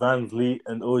for Van Vliet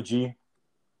and OG,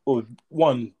 or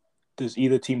one, does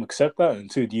either team accept that? And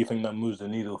two, do you think that moves the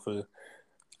needle for?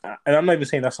 And I'm not even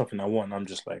saying that's something I want. I'm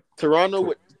just like Toronto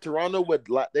would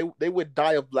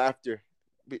die of laughter.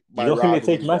 You don't think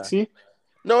they take Maxey?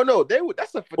 No, they would.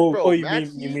 That's a bro.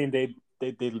 You mean they'd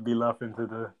be laughing to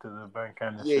the bank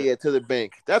kind of shit. Yeah, to the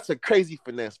bank. That's a crazy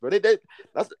finesse, bro. They've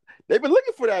been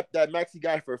looking for that Maxey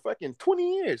guy for fucking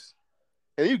 20 years,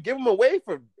 and you give him away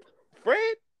for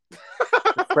Fred.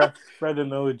 Fred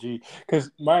and OG,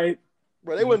 because they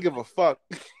wouldn't give a fuck.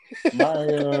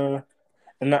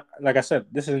 And that, like I said,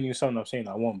 this isn't even something I'm saying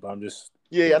I want, but I'm just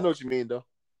I know what you mean though.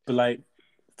 But like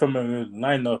from a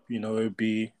lineup, it'd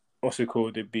be what's it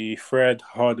called? It'd be Fred,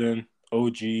 Harden,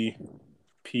 OG,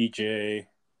 PJ,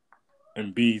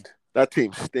 and Embiid. That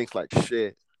team stinks like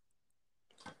shit.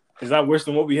 Is that worse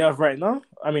than what we have right now?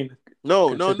 I mean,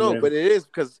 no, but it is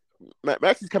because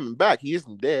Maxey's coming back. He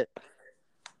isn't dead.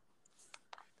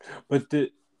 But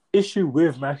the issue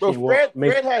with Maxey,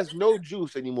 Fred has no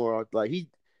juice anymore. Like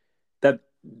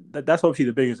that's obviously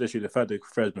the biggest issue. The fact that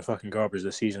Fred's been fucking garbage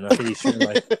this season. I think he's shooting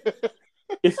like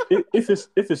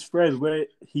if it's Fred where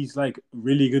he's like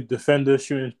really good defender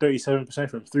shooting 37%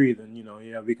 from three, then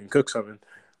we can cook something.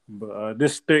 But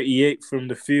this 38 from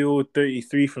the field,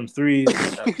 33 from three.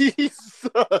 He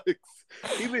sucks.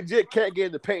 He legit can't get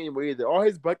in the paint anymore either. All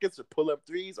his buckets are pull up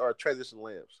threes or transition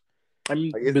layups. I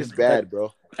mean, it's bad,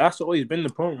 bro. That's always been the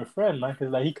problem with Fred, man.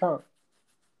 Because like he can't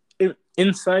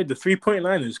inside the 3-point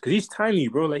liners because he's tiny,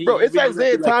 bro. Like it's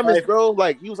Isaiah Thomas, bro.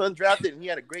 Like he was undrafted and he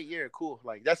had a great year. Cool.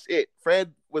 Like that's it.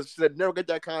 Fred should never get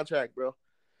that contract, bro.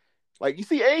 Like you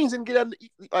see Ainge and get on.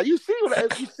 Like you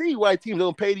see why teams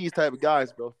don't pay these type of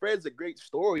guys, bro. Fred's a great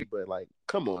story, but like,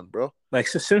 come on, bro. Like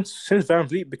so since Van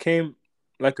Vliet became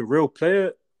like a real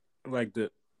player, like the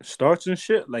starts and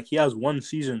shit, like he has one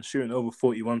season shooting over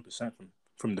 41%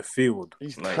 from the field.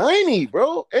 He's like, tiny,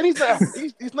 bro, and he's not.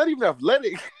 He's not even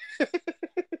athletic,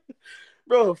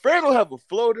 bro. Fred don't have a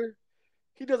floater.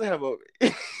 He doesn't have a.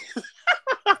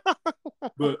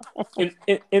 But in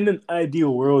an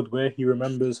ideal world where he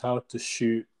remembers how to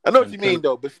shoot, I know what and you play mean,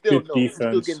 though, but still, good no.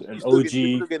 defense and You're OG.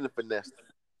 still getting finessed.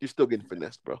 You're still getting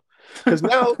finessed, bro. Because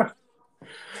now,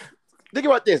 think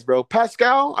about this, bro.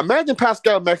 Pascal, imagine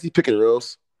Pascal and Maxi pick and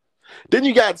rolls. Then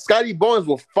you got Scotty Barnes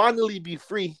will finally be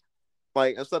free,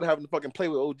 like instead of having to fucking play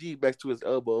with OG back to his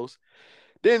elbows.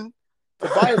 Then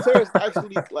Tobias Harris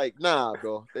actually like, nah,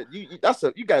 bro. You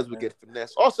guys would get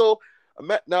finesse. Also,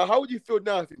 now how would you feel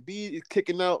now if Embiid is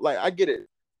kicking out? Like, I get it,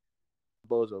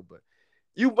 Bozo, but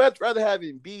you much rather have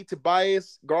Embiid,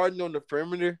 Tobias, Garden on the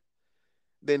perimeter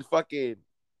than fucking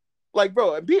like,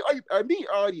 bro. Embiid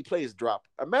already plays drop.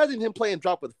 Imagine him playing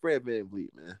drop with Fred VanVleet,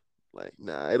 man. Like,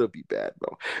 nah, it'll be bad,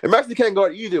 bro. And Maxey can't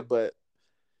guard either, but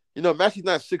you know, Maxey's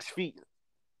not 6 feet.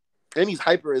 And he's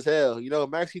hyper as hell. You know,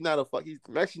 Maxey's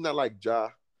not like Ja.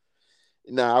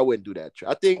 Nah, I wouldn't do that.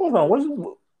 I think. Hold on,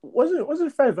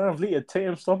 wasn't Fred VanVleet a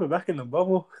Tatum stopper back in the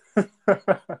bubble?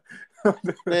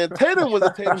 Man, Tatum was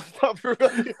a Tatum stopper. I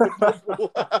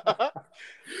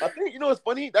think, you know what's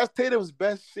funny? That's Tatum's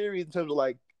best series in terms of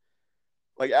like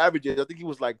averages. I think he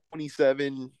was like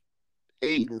 27,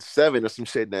 8, and 7 or some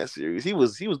shit in that series. He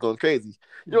was going crazy.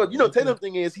 You know, Tatum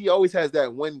thing is he always has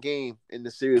that one game in the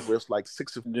series where it's like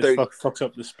 6 of 30. Just fucks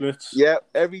up the splits. Yeah,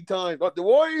 every time. But the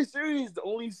Warriors series, the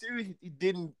only series he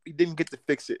didn't get to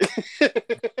fix it.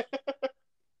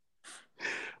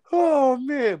 Oh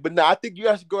man, but no, I think you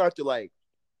guys should go after Vassell.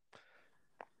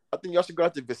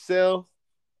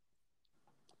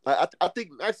 I think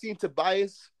Maxime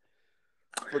Tobias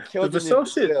for Keldon The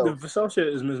Vassell shit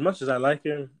is as much as I like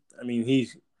him. I mean,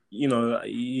 he's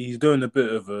doing a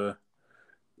bit of a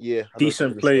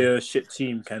decent player, shit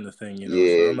team kind of thing, you know.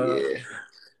 Yeah, so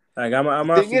yeah. I'm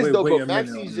the thing is, though, wait but a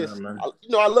minute Maxie's on just, that, man.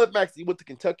 I love Maxie. He went to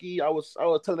Kentucky. I was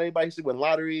telling everybody he should win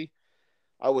lottery.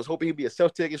 I was hoping he'd be a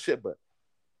Celtic and shit, but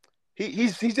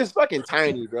he's just fucking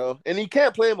tiny, bro. And he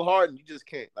can't play him with Harden. You just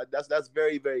can't. Like, that's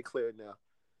very, very clear now.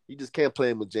 You just can't play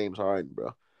him with James Harden,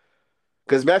 bro.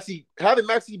 Because having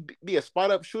Maxie be a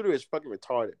spot up shooter is fucking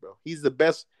retarded, bro. He's the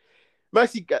best.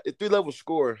 Maxie got a 3-level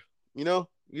scorer. You know,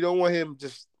 you don't want him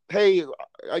just, hey, you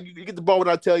get the ball when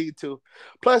I tell you to.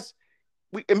 Plus,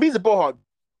 Embiid's a ball hog.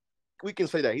 We can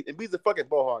say that. Embiid's a fucking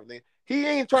ball hog, man. He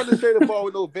ain't trying to share the ball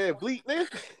with no Van Vliet, man.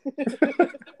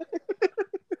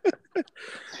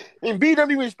 Embiid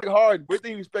don't even respect Harden, but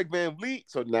they respect Van Vliet.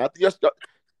 So now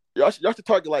y'all should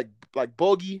target like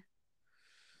Bogey.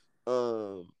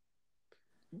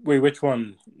 Wait, which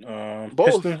one? Both.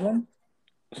 Pistons one?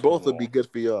 Both would be good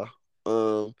for y'all.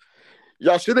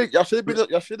 Y'all should have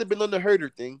been on the Herder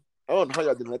thing. I don't know how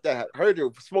y'all didn't let that happen. Herder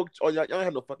smoked. Oh, y'all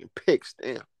have no fucking picks.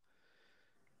 Damn.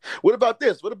 What about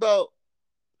this? What about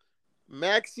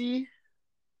Maxey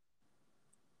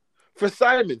for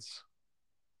Simons?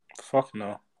 Fuck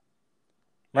no.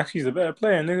 Maxey's a better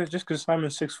player, nigga. Just because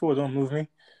Simon's 6'4", don't move me.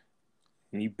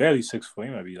 And he barely 6'4".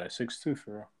 He might be like 6'2"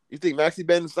 for real. You think Maxey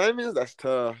better than Simons? That's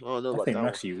tough. I don't know about that. I think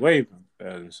Maxey way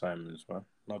better than Simons, man.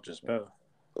 Not just better.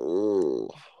 Oh.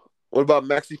 What about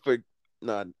Maxey for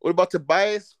none? What about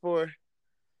Tobias for?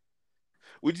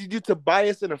 Would you do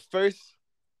Tobias in a first?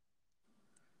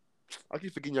 I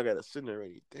keep forgetting y'all got a center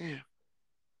already. Damn.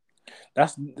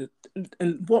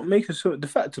 And what makes it so, the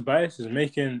fact Tobias is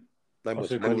making that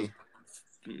much money.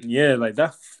 Yeah, like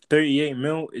that 38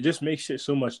 mil, it just makes it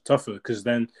so much tougher because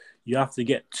then you have to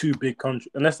get 2 big contracts.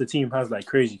 Unless the team has like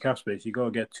crazy cap space, you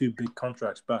gotta get 2 big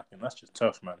contracts back, and that's just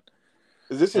tough, man.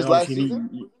 Is this his last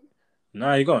season?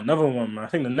 Nah, you got another one, man. I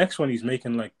think the next one he's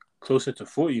making like closer to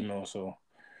 40 mil, so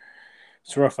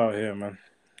it's rough out here, man.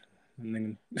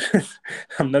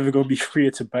 I'm never gonna be free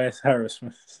of Tobias Harris,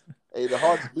 man. Hey, the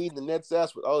Hawks beating the Nets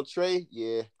ass with Trey.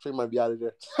 Yeah, Trey might be out of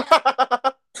there.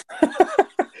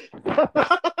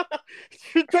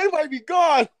 Trey might be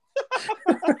gone.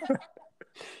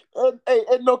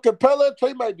 and no Capella,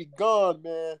 Trey might be gone,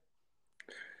 man.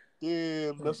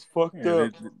 Damn, that's fucked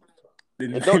up.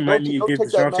 They might need to give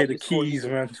DeJounte the keys,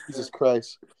 man. Jesus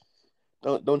Christ.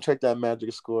 Don't check that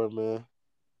Magic score, man.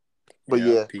 But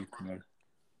yeah. Peak, man.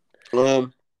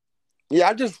 Yeah,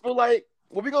 I just feel like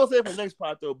what we gonna say for the next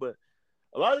part though, but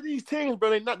a lot of these teams, bro,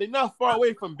 they're not far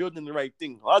away from building the right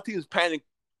thing. A lot of teams panic.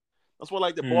 That's why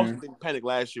like the Boston thing panicked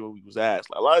last year when we was asked.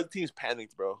 Like, a lot of teams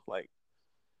panicked, bro. Like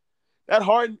That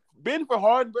Harden, Ben for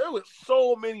Harden, bro. There was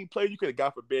so many players you could have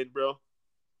got for Ben, bro.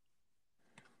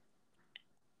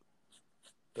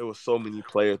 There was so many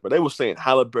players, but they were saying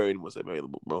Halliburton was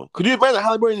available, bro. Could you imagine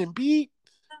Halliburton and Embiid?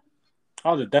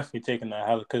 I would have definitely taken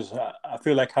that because I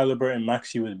feel like Halliburton and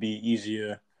Maxey would be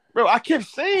easier Bro, I kept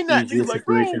saying that. Niggas like,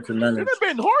 bro, situation to manage. it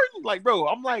been Harden. Like, bro,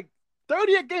 I'm like,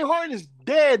 30 a game Harden is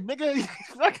dead, nigga. He's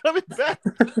not coming back.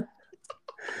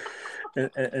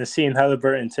 and seeing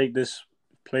Halliburton take this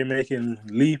playmaking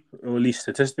leap, or at least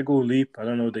statistical leap, I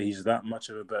don't know that he's that much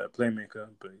of a better playmaker.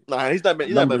 But nah, he's not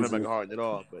better than Harden at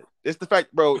all. But it's the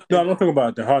fact, bro. No, I'm not talking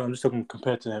about the Harden. I'm just talking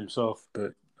compared to himself.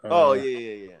 But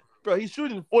yeah. Bro, he's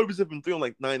shooting 40% from 3 on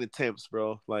like 9 attempts,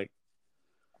 bro. Like,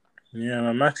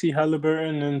 yeah, Maxey,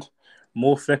 Halliburton, and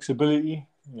more flexibility.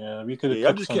 Yeah, we could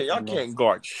have. Y'all can't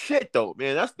guard shit though,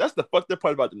 man. That's the fucked up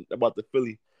part about the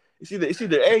Philly. It's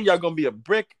either A, y'all gonna be a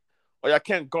brick, or y'all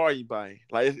can't guard anybody.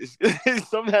 Like it's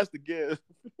something has to give.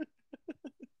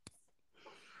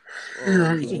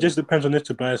 It just depends on if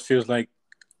Tobias feels like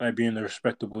being a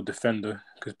respectable defender.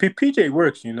 Because PJ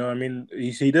works, you know. I mean,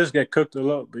 he does get cooked a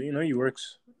lot, but you know he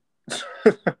works.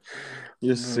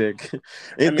 You're sick.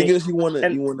 Anything else you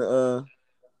wanna?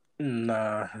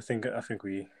 Nah, I think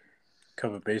we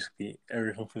covered basically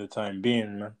everything for the time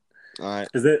being, man. All right.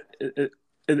 Is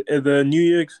the New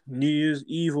Year's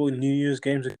Eve or New Year's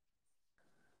games?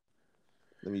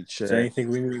 Let me check. Is there anything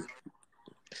we need?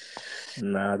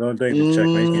 Nah, don't even check.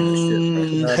 These games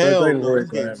are shit, bro. Hell no,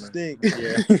 these games stink.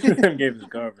 Yeah, them games is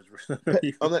garbage, bro.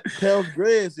 I'm like, Pels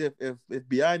Graves, if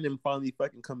B.I. and them finally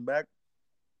fucking come back,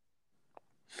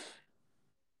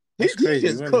 he's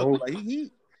just cooked. Like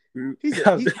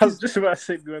I was just about to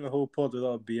say doing the whole pod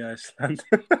without B.I. slander.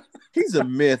 He's a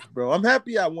myth, bro. I'm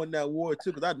happy I won that war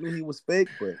too because I knew he was fake,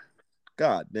 but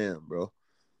god damn, bro.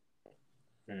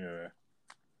 Yeah.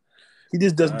 He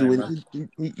just doesn't do anything.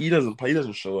 He doesn't play. He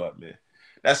doesn't show up, man.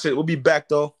 That's it. We'll be back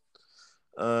though.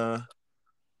 Oh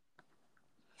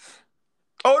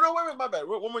no, wait, my bad.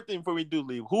 One more thing before we do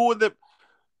leave. Who are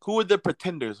the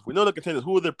pretenders? We know the contenders.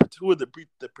 Who are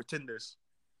the pretenders?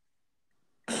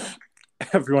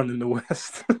 Everyone in the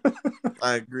West.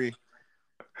 I agree.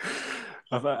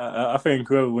 I think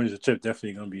whoever wins the chip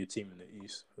definitely gonna be a team in the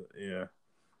East. But yeah.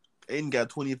 Aiden got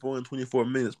 24 in 24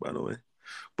 minutes, by the way.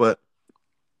 But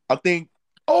I think.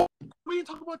 Oh, we didn't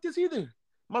talk about this either.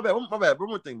 My bad. One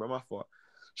more thing, bro. My fault.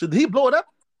 Should he blow it up?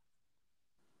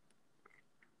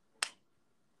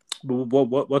 But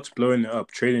what's blowing it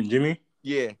up? Trading Jimmy?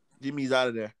 Yeah, Jimmy's out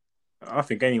of there. I don't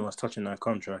think anyone's touching that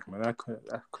contract, man. That could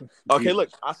okay, look,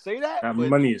 I say that but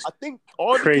money is I think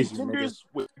all crazy, the contenders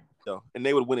would though, and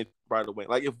they would win it right away.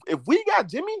 Like if we got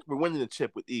Jimmy, we're winning the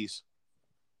chip with ease.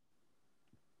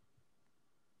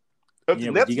 Yeah,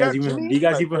 do you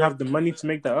guys even have the money to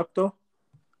make that up though?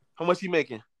 How much he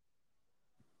making?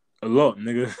 A lot,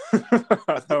 nigga.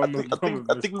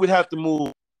 I think we'd have to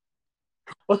move.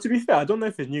 Well, to be fair, I don't know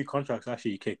if his new contract's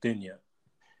actually kicked in yet.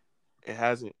 It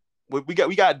hasn't. We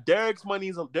got Derek's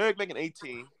money. Derek making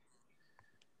 18.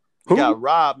 We got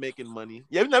Rob making money.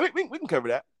 Yeah, no, we can cover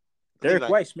that. Derek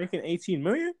White's making 18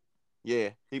 million?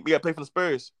 Yeah. We got to play for the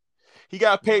Spurs. He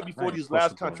got paid before these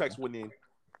last contracts went in.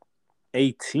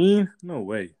 18? No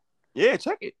way. Yeah,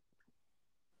 check it.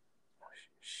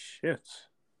 Shit.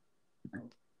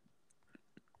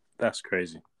 That's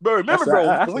crazy. Bro,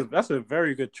 remember, that's a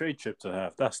very good trade chip to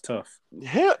have. That's tough.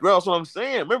 Yeah, bro, that's what I'm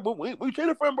saying. Remember, we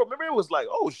traded for him, bro. Remember, it was like,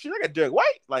 oh, shit, I got Derek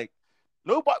White. Like,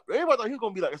 everybody thought he was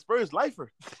going to be like a Spurs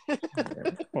lifer. Yeah,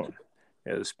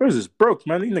 the Spurs is broke,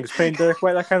 man. These niggas paying Derek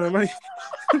White that kind of money.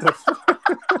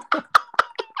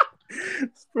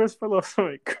 Spurs fell off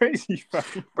something crazy,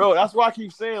 bro. That's why I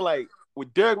keep saying, like,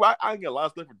 with Derek White, I can get a lot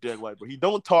of stuff for Derek White, but he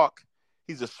don't talk.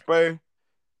 He's a Spur.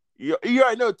 You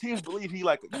already know teams believe he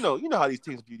like you know how these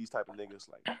teams view these type of niggas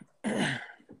like.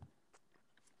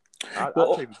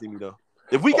 I'll take Jimmy though.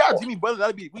 If we got Jimmy Butler,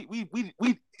 that'd be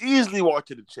we easily walk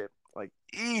to the chip, like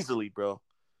easily, bro.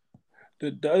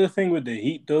 The other thing with the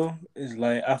Heat though is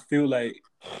like I feel like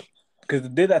because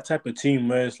they're that type of team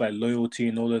where it's like loyalty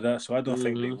and all of that, so I don't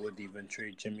think they would even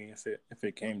trade Jimmy if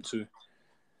it came to.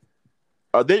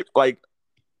 Are they like?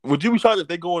 Would you be shocked if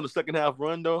they go on the second half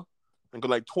run though? And go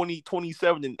like 20,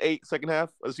 27, and 8 second half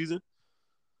of the season?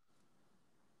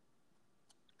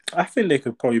 I think they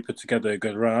could probably put together a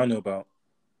good run. I don't know about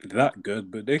that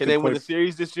good, but Can they win the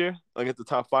series this year? Like at the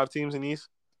top 5 teams in the East?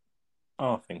 I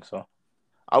don't think so.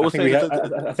 I think we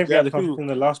had the conference in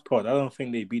the last pod. I don't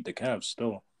think they beat the Cavs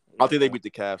still. I think they beat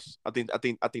the Cavs. I think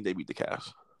they beat the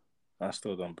Cavs. I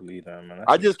still don't believe that, man.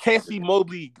 I just can't see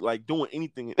Mobley like doing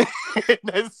anything in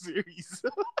that series.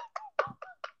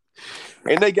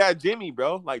 And they got Jimmy,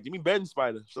 bro. Like Jimmy better than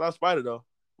Spider. Shout out Spider though,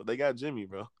 but they got Jimmy,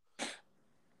 bro.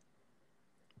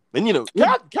 And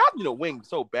Cal wing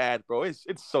so bad, bro. It's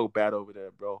so bad over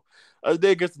there, bro. Other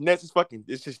day against the Nets,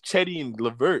 it's just Chetty and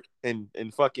Levert and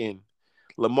fucking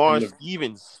Lamar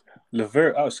Stevens.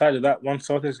 Levert outside of that one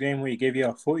Celtics game where he gave you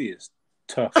a 40 is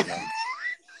tough, man.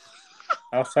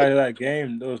 Outside of that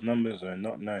game, those numbers are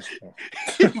not nice, bro.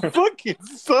 He fucking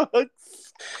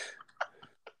sucks.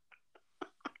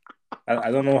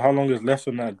 I don't know how long is left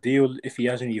on that deal, if he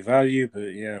has any value, but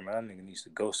yeah, man, that nigga needs to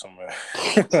go somewhere.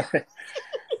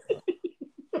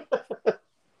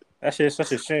 That shit is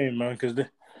such a shame, man,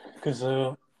 because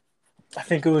I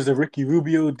think it was the Ricky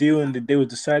Rubio deal, and they were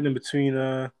deciding between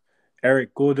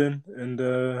Eric Gordon and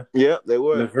yeah, they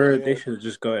were. Levert. Yeah. They should have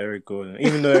just got Eric Gordon,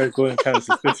 even though Eric Gordon kind of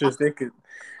suspicious. They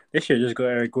should have just got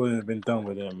Eric Gordon and been done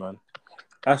with it, man.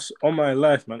 That's all my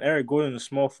life, man. Eric Gordon, a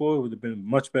small forward, would have been a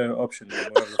much better option than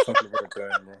whatever the fuck Levert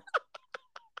got, bro.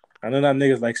 I know that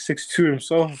nigga's like 6'2"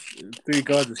 himself. 3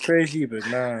 guards is crazy, but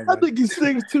nah, man. I think he's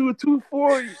 6'2",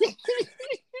 240.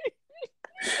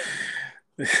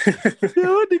 Yo,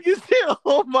 niggas said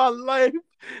all my life.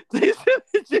 They said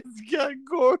they just got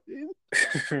Gordon.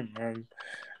 Man,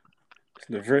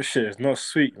 the Vert shit is not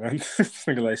sweet, man. This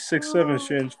nigga like 6'7",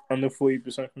 shooting under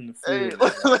 40% from the field. Hey,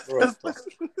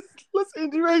 let's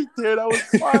end it right there. That was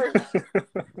fire.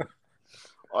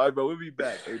 All right, bro. We'll be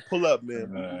back. Hey, pull up,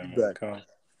 man. We'll be back.